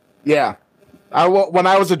 Yeah. When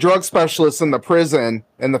I was a drug specialist in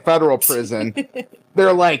the federal prison,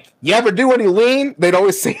 they're like, you ever do any lean? They'd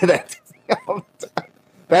always say that.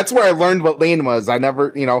 That's where I learned what lean was. I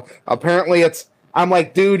never, apparently I'm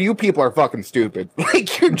like, dude, you people are fucking stupid.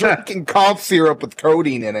 Like, you're drinking cough syrup with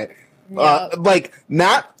codeine in it. Yep. Like,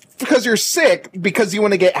 not because you're sick, because you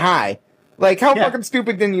want to get high. Like, how fucking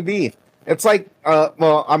stupid can you be? It's like,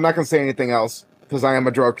 well, I'm not going to say anything else because I am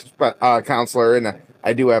a drug counselor and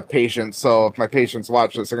I do have patients. So if my patients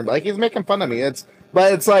watch this, they're going to be like, he's making fun of me.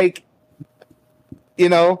 But it's like,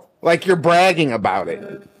 Like you're bragging about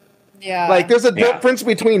it. Yeah. Like there's a difference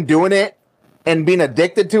between doing it and being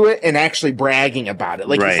addicted to it and actually bragging about it.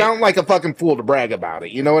 Like you sound like a fucking fool to brag about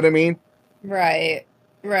it. You know what I mean? Right.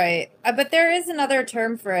 But there is another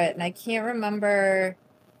term for it, and I can't remember.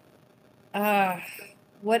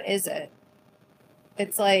 What is it?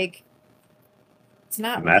 It's like, it's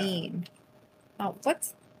not meth? lean. Oh,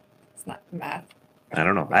 what? It's not meth. I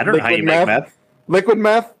don't know. I don't know how you make meth. Liquid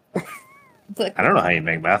meth? I don't know how you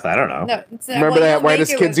make meth. I don't know. No, remember that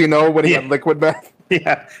whitest kids you know when he had liquid meth?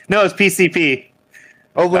 Yeah. No, it's PCP.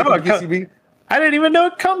 Oh, liquid PCP? I didn't even know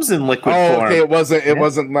it comes in liquid form. Okay, it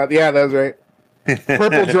wasn't meth. Yeah, that was right.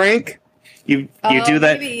 Purple drink? You do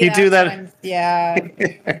that. Maybe, you do that. Yeah.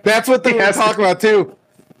 That's what they were talking about too.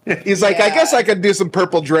 He's like, I guess I could do some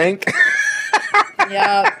purple drink.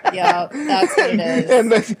 Yep, that's what it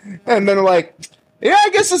is. And then like, yeah, I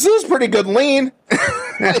guess this is pretty good lean.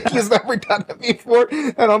 Like he's never done it before.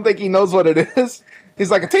 I don't think he knows what it is. He's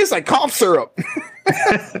like, it tastes like cough syrup.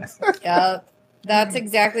 Yep, that's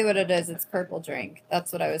exactly what it is. It's purple drink.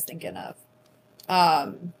 That's what I was thinking of. I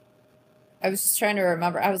was just trying to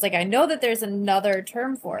remember. I was like, I know that there's another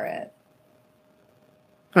term for it.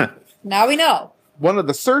 Huh. Now we know. One of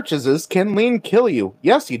the searches is, can lean kill you?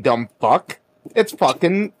 Yes, you dumb fuck. It's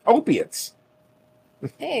fucking opiates.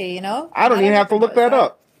 Hey, you know. I don't even have to look that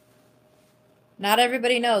up. Not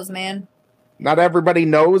everybody knows, man. Not everybody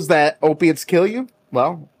knows that opiates kill you?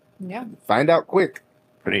 Well, yeah. Find out quick.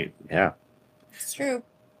 Yeah. It's true.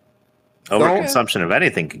 Overconsumption of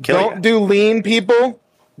anything can kill you. Don't do lean, people,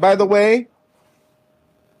 by the way.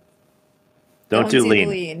 Don't do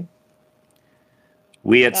lean.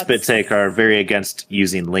 We at Spit Take are very against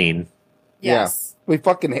using lean. Yes. Yeah. We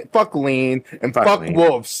fuck lean and fuck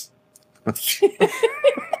wolves.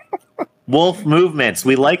 Wolf movements.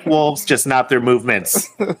 We like wolves, just not their movements.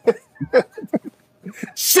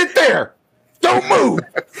 Sit there. Don't move.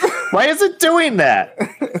 Why is it doing that?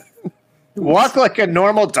 Walk like a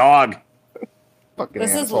normal dog.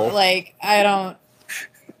 This asshole. Is like, I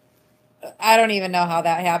don't even know how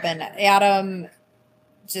that happened. Adam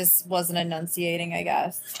just wasn't enunciating, I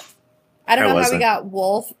guess. I don't know how we got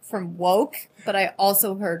wolf from woke, but I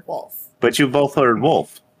also heard wolf. But you both heard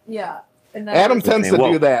wolf. Yeah. Adam tends to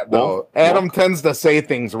do that, though. Adam tends to say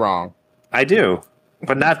things wrong. I do,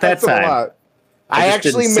 but not that time. I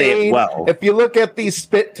actually made, if you look at the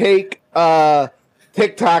Spit Take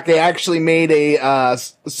TikTok, I actually made a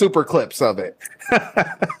super clips of it.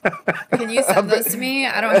 Can you send those to me?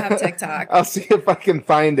 I don't have TikTok. I'll see if I can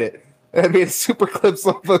find it. I made super clips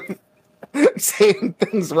of them saying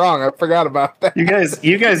things wrong. I forgot about that. You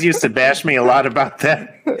guys used to bash me a lot about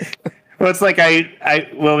that. Well, it's like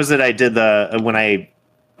what was it? I did when I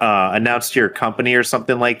announced your company or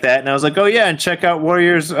something like that, and I was like, oh yeah, and check out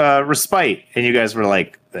Warriors Respite, and you guys were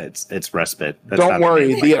like, it's respite. Don't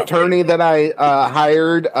worry, the attorney that I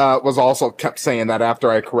hired was also kept saying that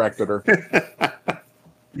after I corrected her.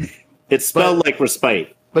 It's spelled like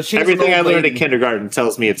respite, but everything I learned in kindergarten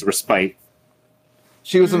tells me it's respite.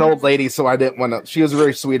 She was an old lady, so I didn't want to. She was a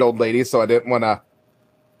very sweet old lady, so I didn't want to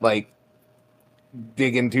like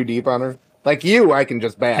dig in too deep on her. Like you, I can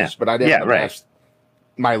just bash, but I didn't bash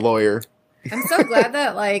my lawyer. I'm so glad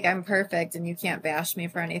that like I'm perfect and you can't bash me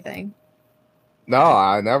for anything. No,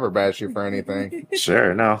 I never bash you for anything.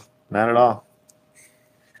 Sure, no, not at all.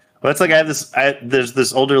 Well, it's like there's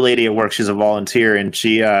this older lady at work. She's a volunteer, and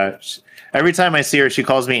she every time I see her, she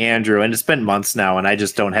calls me Andrew, and it's been months now, and I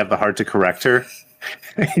just don't have the heart to correct her.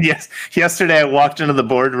 Yes, yesterday I walked into the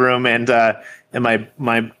boardroom, and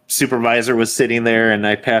my supervisor was sitting there, and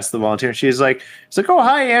I passed the volunteer, and she's like, "Oh,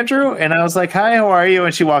 hi, Andrew," and I was like, "Hi, how are you?"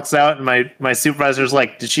 And she walks out, and my supervisor's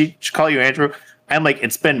like, "Did she call you Andrew?" I'm like,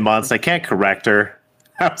 "It's been months. I can't correct her."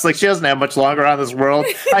 I was like, "She doesn't have much longer on this world.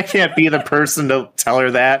 I can't be the person to tell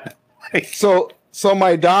her that." So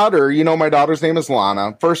my daughter, my daughter's name is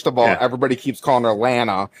Lana. First of all, everybody keeps calling her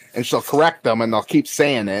Lana, and she'll correct them, and they'll keep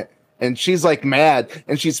saying it. And she's like mad,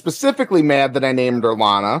 and she's specifically mad that I named her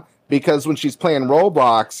Lana because when she's playing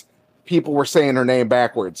Roblox, people were saying her name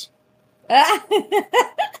backwards.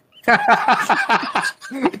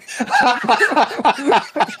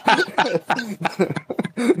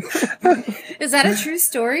 Is that a true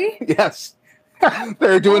story? Yes.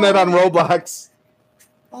 They're doing that on Roblox.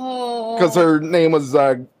 Oh. Because her name was,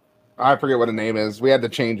 I forget what her name is. We had to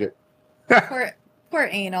change it. Poor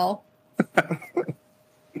anal.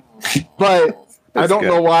 But I don't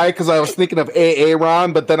know why, because I was thinking of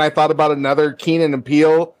Aaron, but then I thought about another Keenan and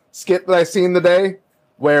Peele skit that I seen today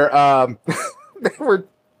where they were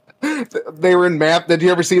in math. Did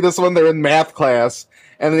you ever see this one? They're in math class,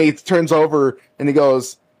 and then he turns over and he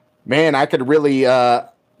goes, "Man, I could really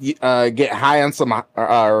get high on some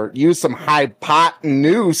or use some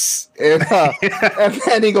hypotenuse, and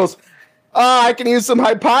then he goes, I can use some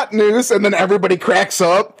hypotenuse, and then everybody cracks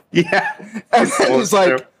up. Yeah, and then he's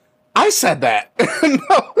like, I said that.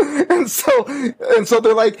 and so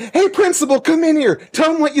they're like, hey, principal, come in here.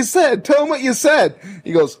 Tell him what you said. Tell him what you said.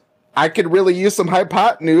 He goes, I could really use some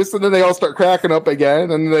hypotenuse. And then they all start cracking up again.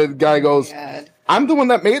 And the guy goes, I'm the one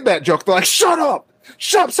that made that joke. They're like, shut up.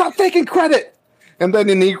 Stop taking credit. And then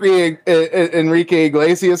Enrique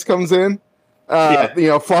Iglesias comes in,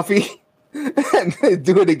 Fluffy. And they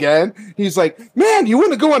do it again. He's like, man, you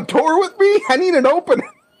want to go on tour with me? I need an opener.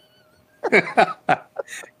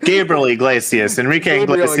 Gabriel Iglesias. Enrique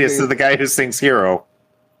Iglesias is the guy who sings Hero.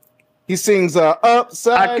 He sings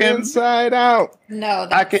upside, inside out. No,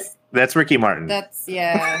 that's Ricky Martin. That's,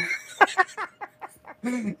 yeah.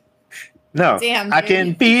 No. Damn, I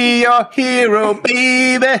can be your hero,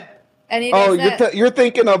 baby. And he you're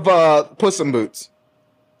thinking of Puss in Boots.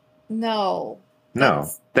 No.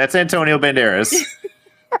 That's Antonio Banderas.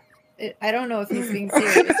 I don't know if he's being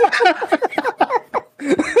serious.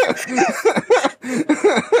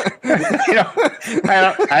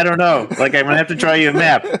 I don't know. Like, I'm gonna have to draw you a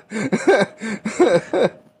map.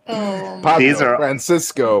 Pablo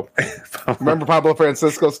Francisco. Remember Pablo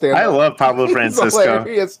Francisco stand-up? I love Pablo Francisco.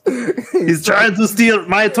 He's trying to steal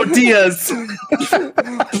my tortillas.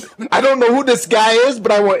 I don't know who this guy is,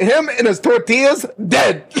 but I want him and his tortillas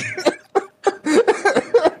dead.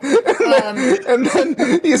 And then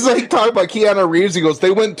he's like talking about Keanu Reeves. He goes,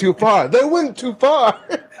 they went too far. They went too far.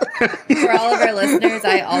 For all of our listeners,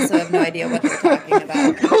 I also have no idea what they're talking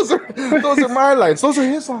about. Those are my lines. Those are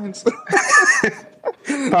his lines.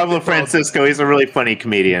 Pablo Francisco, he's a really funny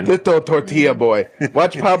comedian. Little Tortilla Boy.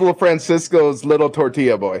 Watch Pablo Francisco's Little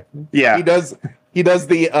Tortilla Boy. Yeah. He does the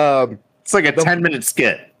it's like a 10-minute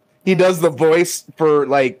skit. He does the voice for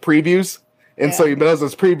like previews. And so he does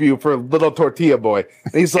this preview for Little Tortilla Boy.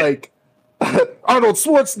 And he's like, Arnold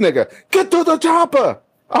Schwarzenegger, get to the chopper.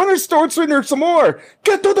 Arnold Schwarzenegger some more.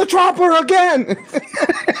 Get to the chopper again.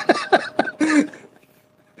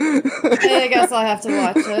 I guess I'll have to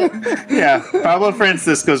watch it. Yeah, Pablo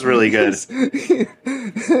Francisco's really good.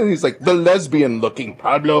 He's like, the lesbian-looking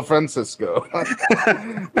Pablo Francisco.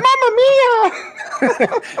 Mamma mia!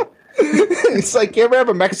 He's like, you ever have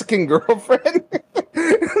a Mexican girlfriend?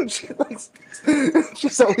 She's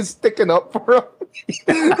always sticking up for him.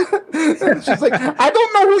 And she's like, I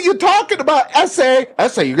don't know who you're talking about. Essay,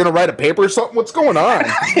 you're gonna write a paper or something? What's going on?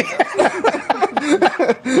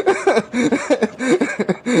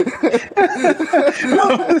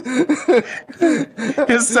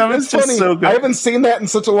 His stuff is just so good. I haven't seen that in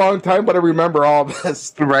such a long time, but I remember all of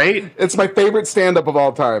this. Right? It's my favorite stand-up of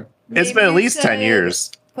all time. It's been at least 10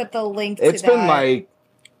 years. Put the link to It's been like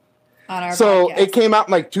on our so podcast. It came out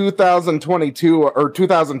in like 2022 or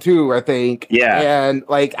 2002, I think. Yeah. And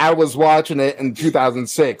like I was watching it in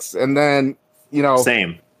 2006, and then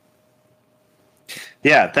same.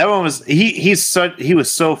 Yeah, that one was he was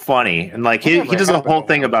so funny, and like he does a whole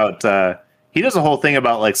thing about like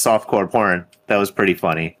softcore porn. That was pretty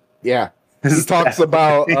funny. Yeah. He talks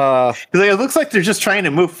about he's like, it looks like they're just trying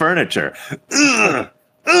to move furniture.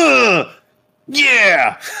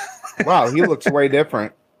 Yeah. Wow, he looks way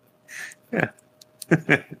different. Yeah.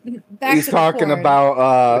 He's talking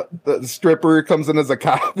about the stripper comes in as a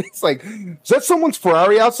cop. It's like, is that someone's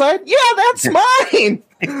Ferrari outside? Yeah, that's mine.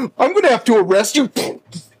 I'm gonna have to arrest you.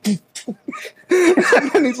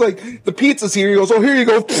 And he's like, the pizza's here. He goes, oh, here you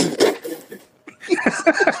go.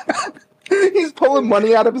 He's pulling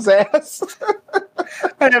money out of his ass.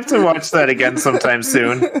 I have to watch that again sometime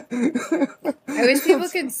soon. I wish people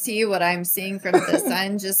could see what I'm seeing from this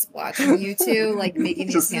end, just watching you two, like, making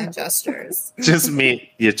these hand gestures. Just me.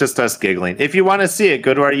 Yeah, just us giggling. If you want to see it,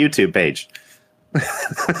 go to our YouTube page.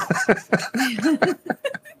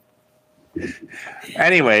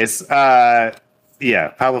 Anyways, yeah,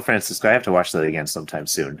 Pablo Francisco. I have to watch that again sometime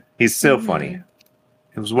soon. He's so funny.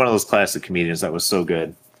 It was one of those classic comedians that was so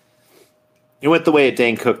good. He went the way of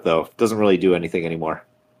Dane Cook, though. Doesn't really do anything anymore.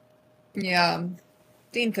 Yeah.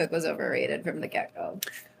 Dane Cook was overrated from the get-go.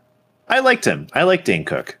 I liked him. I like Dane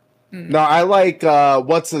Cook. No, I like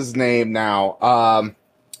what's his name now?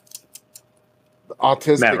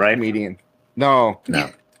 Autistic Matt Rife? comedian. No.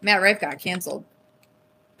 Matt Rife got canceled.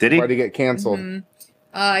 Did he? Why did he get canceled?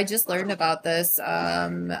 I just learned about this.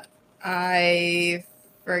 I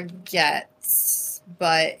forget,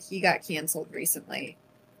 but he got canceled recently.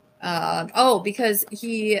 Because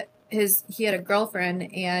he had a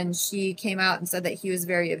girlfriend, and she came out and said that he was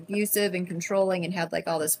very abusive and controlling and had like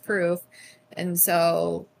all this proof, and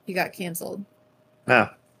so he got canceled.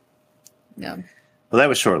 Oh. No. Well, that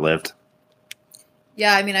was short-lived.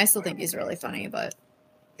 Yeah, I mean, I still think he's really funny, but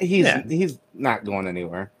He's not going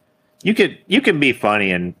anywhere. You can be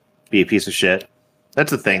funny and be a piece of shit.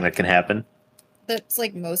 That's a thing that can happen. that's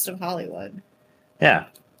like most of Hollywood. Yeah.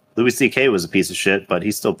 Louis C.K. was a piece of shit, but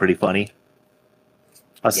he's still pretty funny.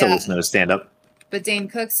 I still listen to his stand-up. But Dane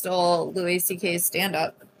Cook stole Louis C.K.'s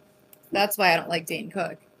stand-up. That's why I don't like Dane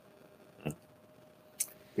Cook.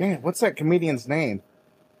 Yeah, what's that comedian's name?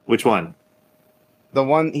 Which one? The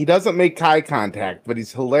one, he doesn't make eye contact, but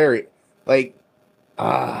he's hilarious. Like,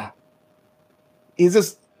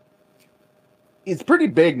 he's pretty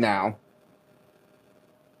big now.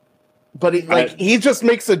 But he just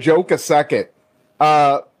makes a joke a second.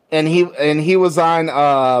 And he was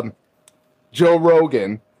on Joe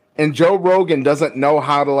Rogan, and Joe Rogan doesn't know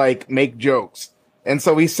how to like make jokes. And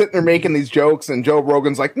so he's sitting there making these jokes, and Joe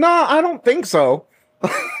Rogan's like, "No, I don't think so."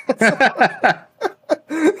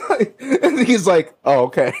 And he's like, "Oh,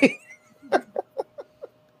 okay."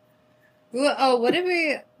 Oh, what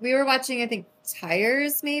did we were watching, I think,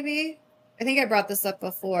 Tires, maybe? I think I brought this up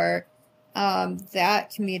before.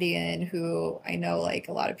 That comedian who I know, like,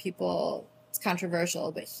 a lot of people, it's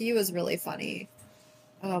controversial, but he was really funny.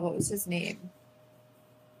 Oh, what was his name?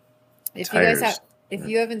 If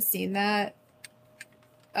you haven't seen that,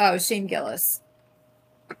 oh, Shane Gillis.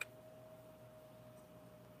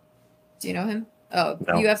 Do you know him? Oh,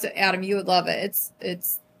 no. You have to, Adam. You would love it.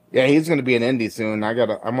 It's. Yeah, he's going to be in Indy soon. I'm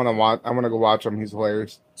gonna go watch him. He's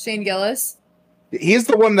hilarious. Shane Gillis. He's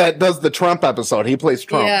the one that does the Trump episode. He plays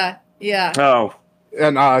Trump. Yeah. Oh.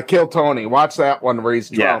 And Kill Tony. Watch that one where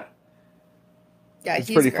he's Trump. Yeah,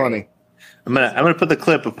 it's pretty funny. I'm gonna put the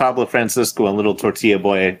clip of Pablo Francisco and Little Tortilla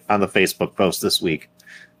Boy on the Facebook post this week.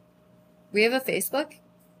 We have a Facebook?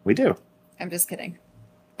 We do. I'm just kidding.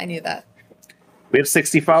 I knew that. We have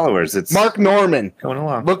 60 followers. It's Mark Norman. Going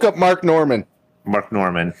along. Look up Mark Norman. Mark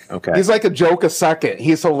Norman. Okay. He's like a joke a second.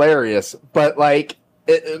 He's hilarious. But like,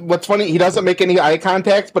 what's funny, he doesn't make any eye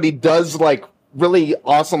contact, but he does like really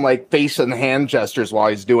awesome like face and hand gestures while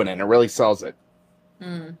he's doing it, and it really sells it.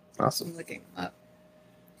 Awesome. I'm looking up.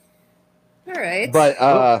 All right.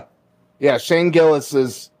 But yeah, Shane Gillis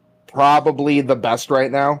is probably the best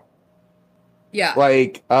right now. Yeah.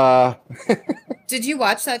 Like, did you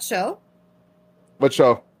watch that show? What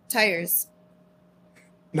show? Tires.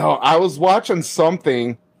 No, I was watching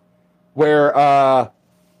something where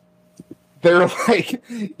they're like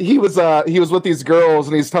he was with these girls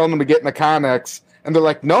and he's telling them to get in the Connex, and they're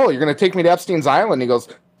like, "No, you're gonna take me to Epstein's Island." He goes,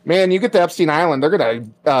 "Man, you get to Epstein Island, they're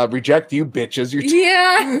gonna reject you, bitches."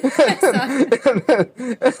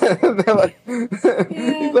 And they're like,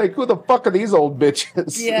 he's like, "Who the fuck are these old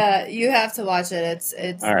bitches?" Yeah, you have to watch it. It's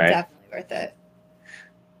definitely worth it.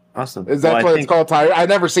 Awesome. Is that what it's called? Tire? I've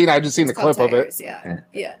never seen it. I've just seen the clip Tires, of it.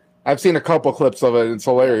 Yeah. I've seen a couple clips of it. It's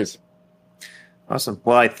hilarious. Awesome.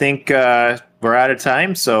 Well, I think we're out of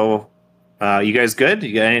time. So, you guys good?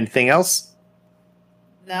 You got anything else?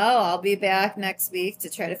 No, I'll be back next week to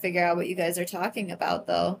try to figure out what you guys are talking about,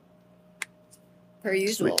 though. Per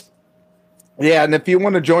usual. Sweet. Yeah, and if you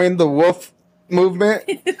want to join the wolf movement,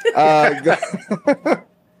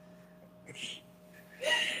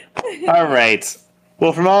 all right.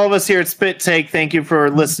 Well, from all of us here at Spit Take, thank you for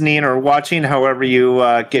listening or watching, however you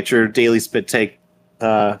get your daily Spit Take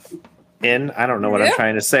in. I don't know what I'm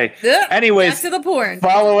trying to say. Anyways, back to the porn.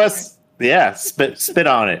 Follow us. Yeah, spit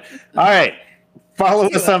on it. All right. Follow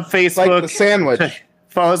us on Facebook. Like the sandwich.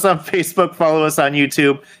 Follow us on Facebook. Follow us on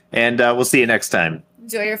YouTube. And we'll see you next time.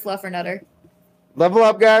 Enjoy your fluffernutter. Level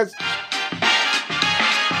up, guys.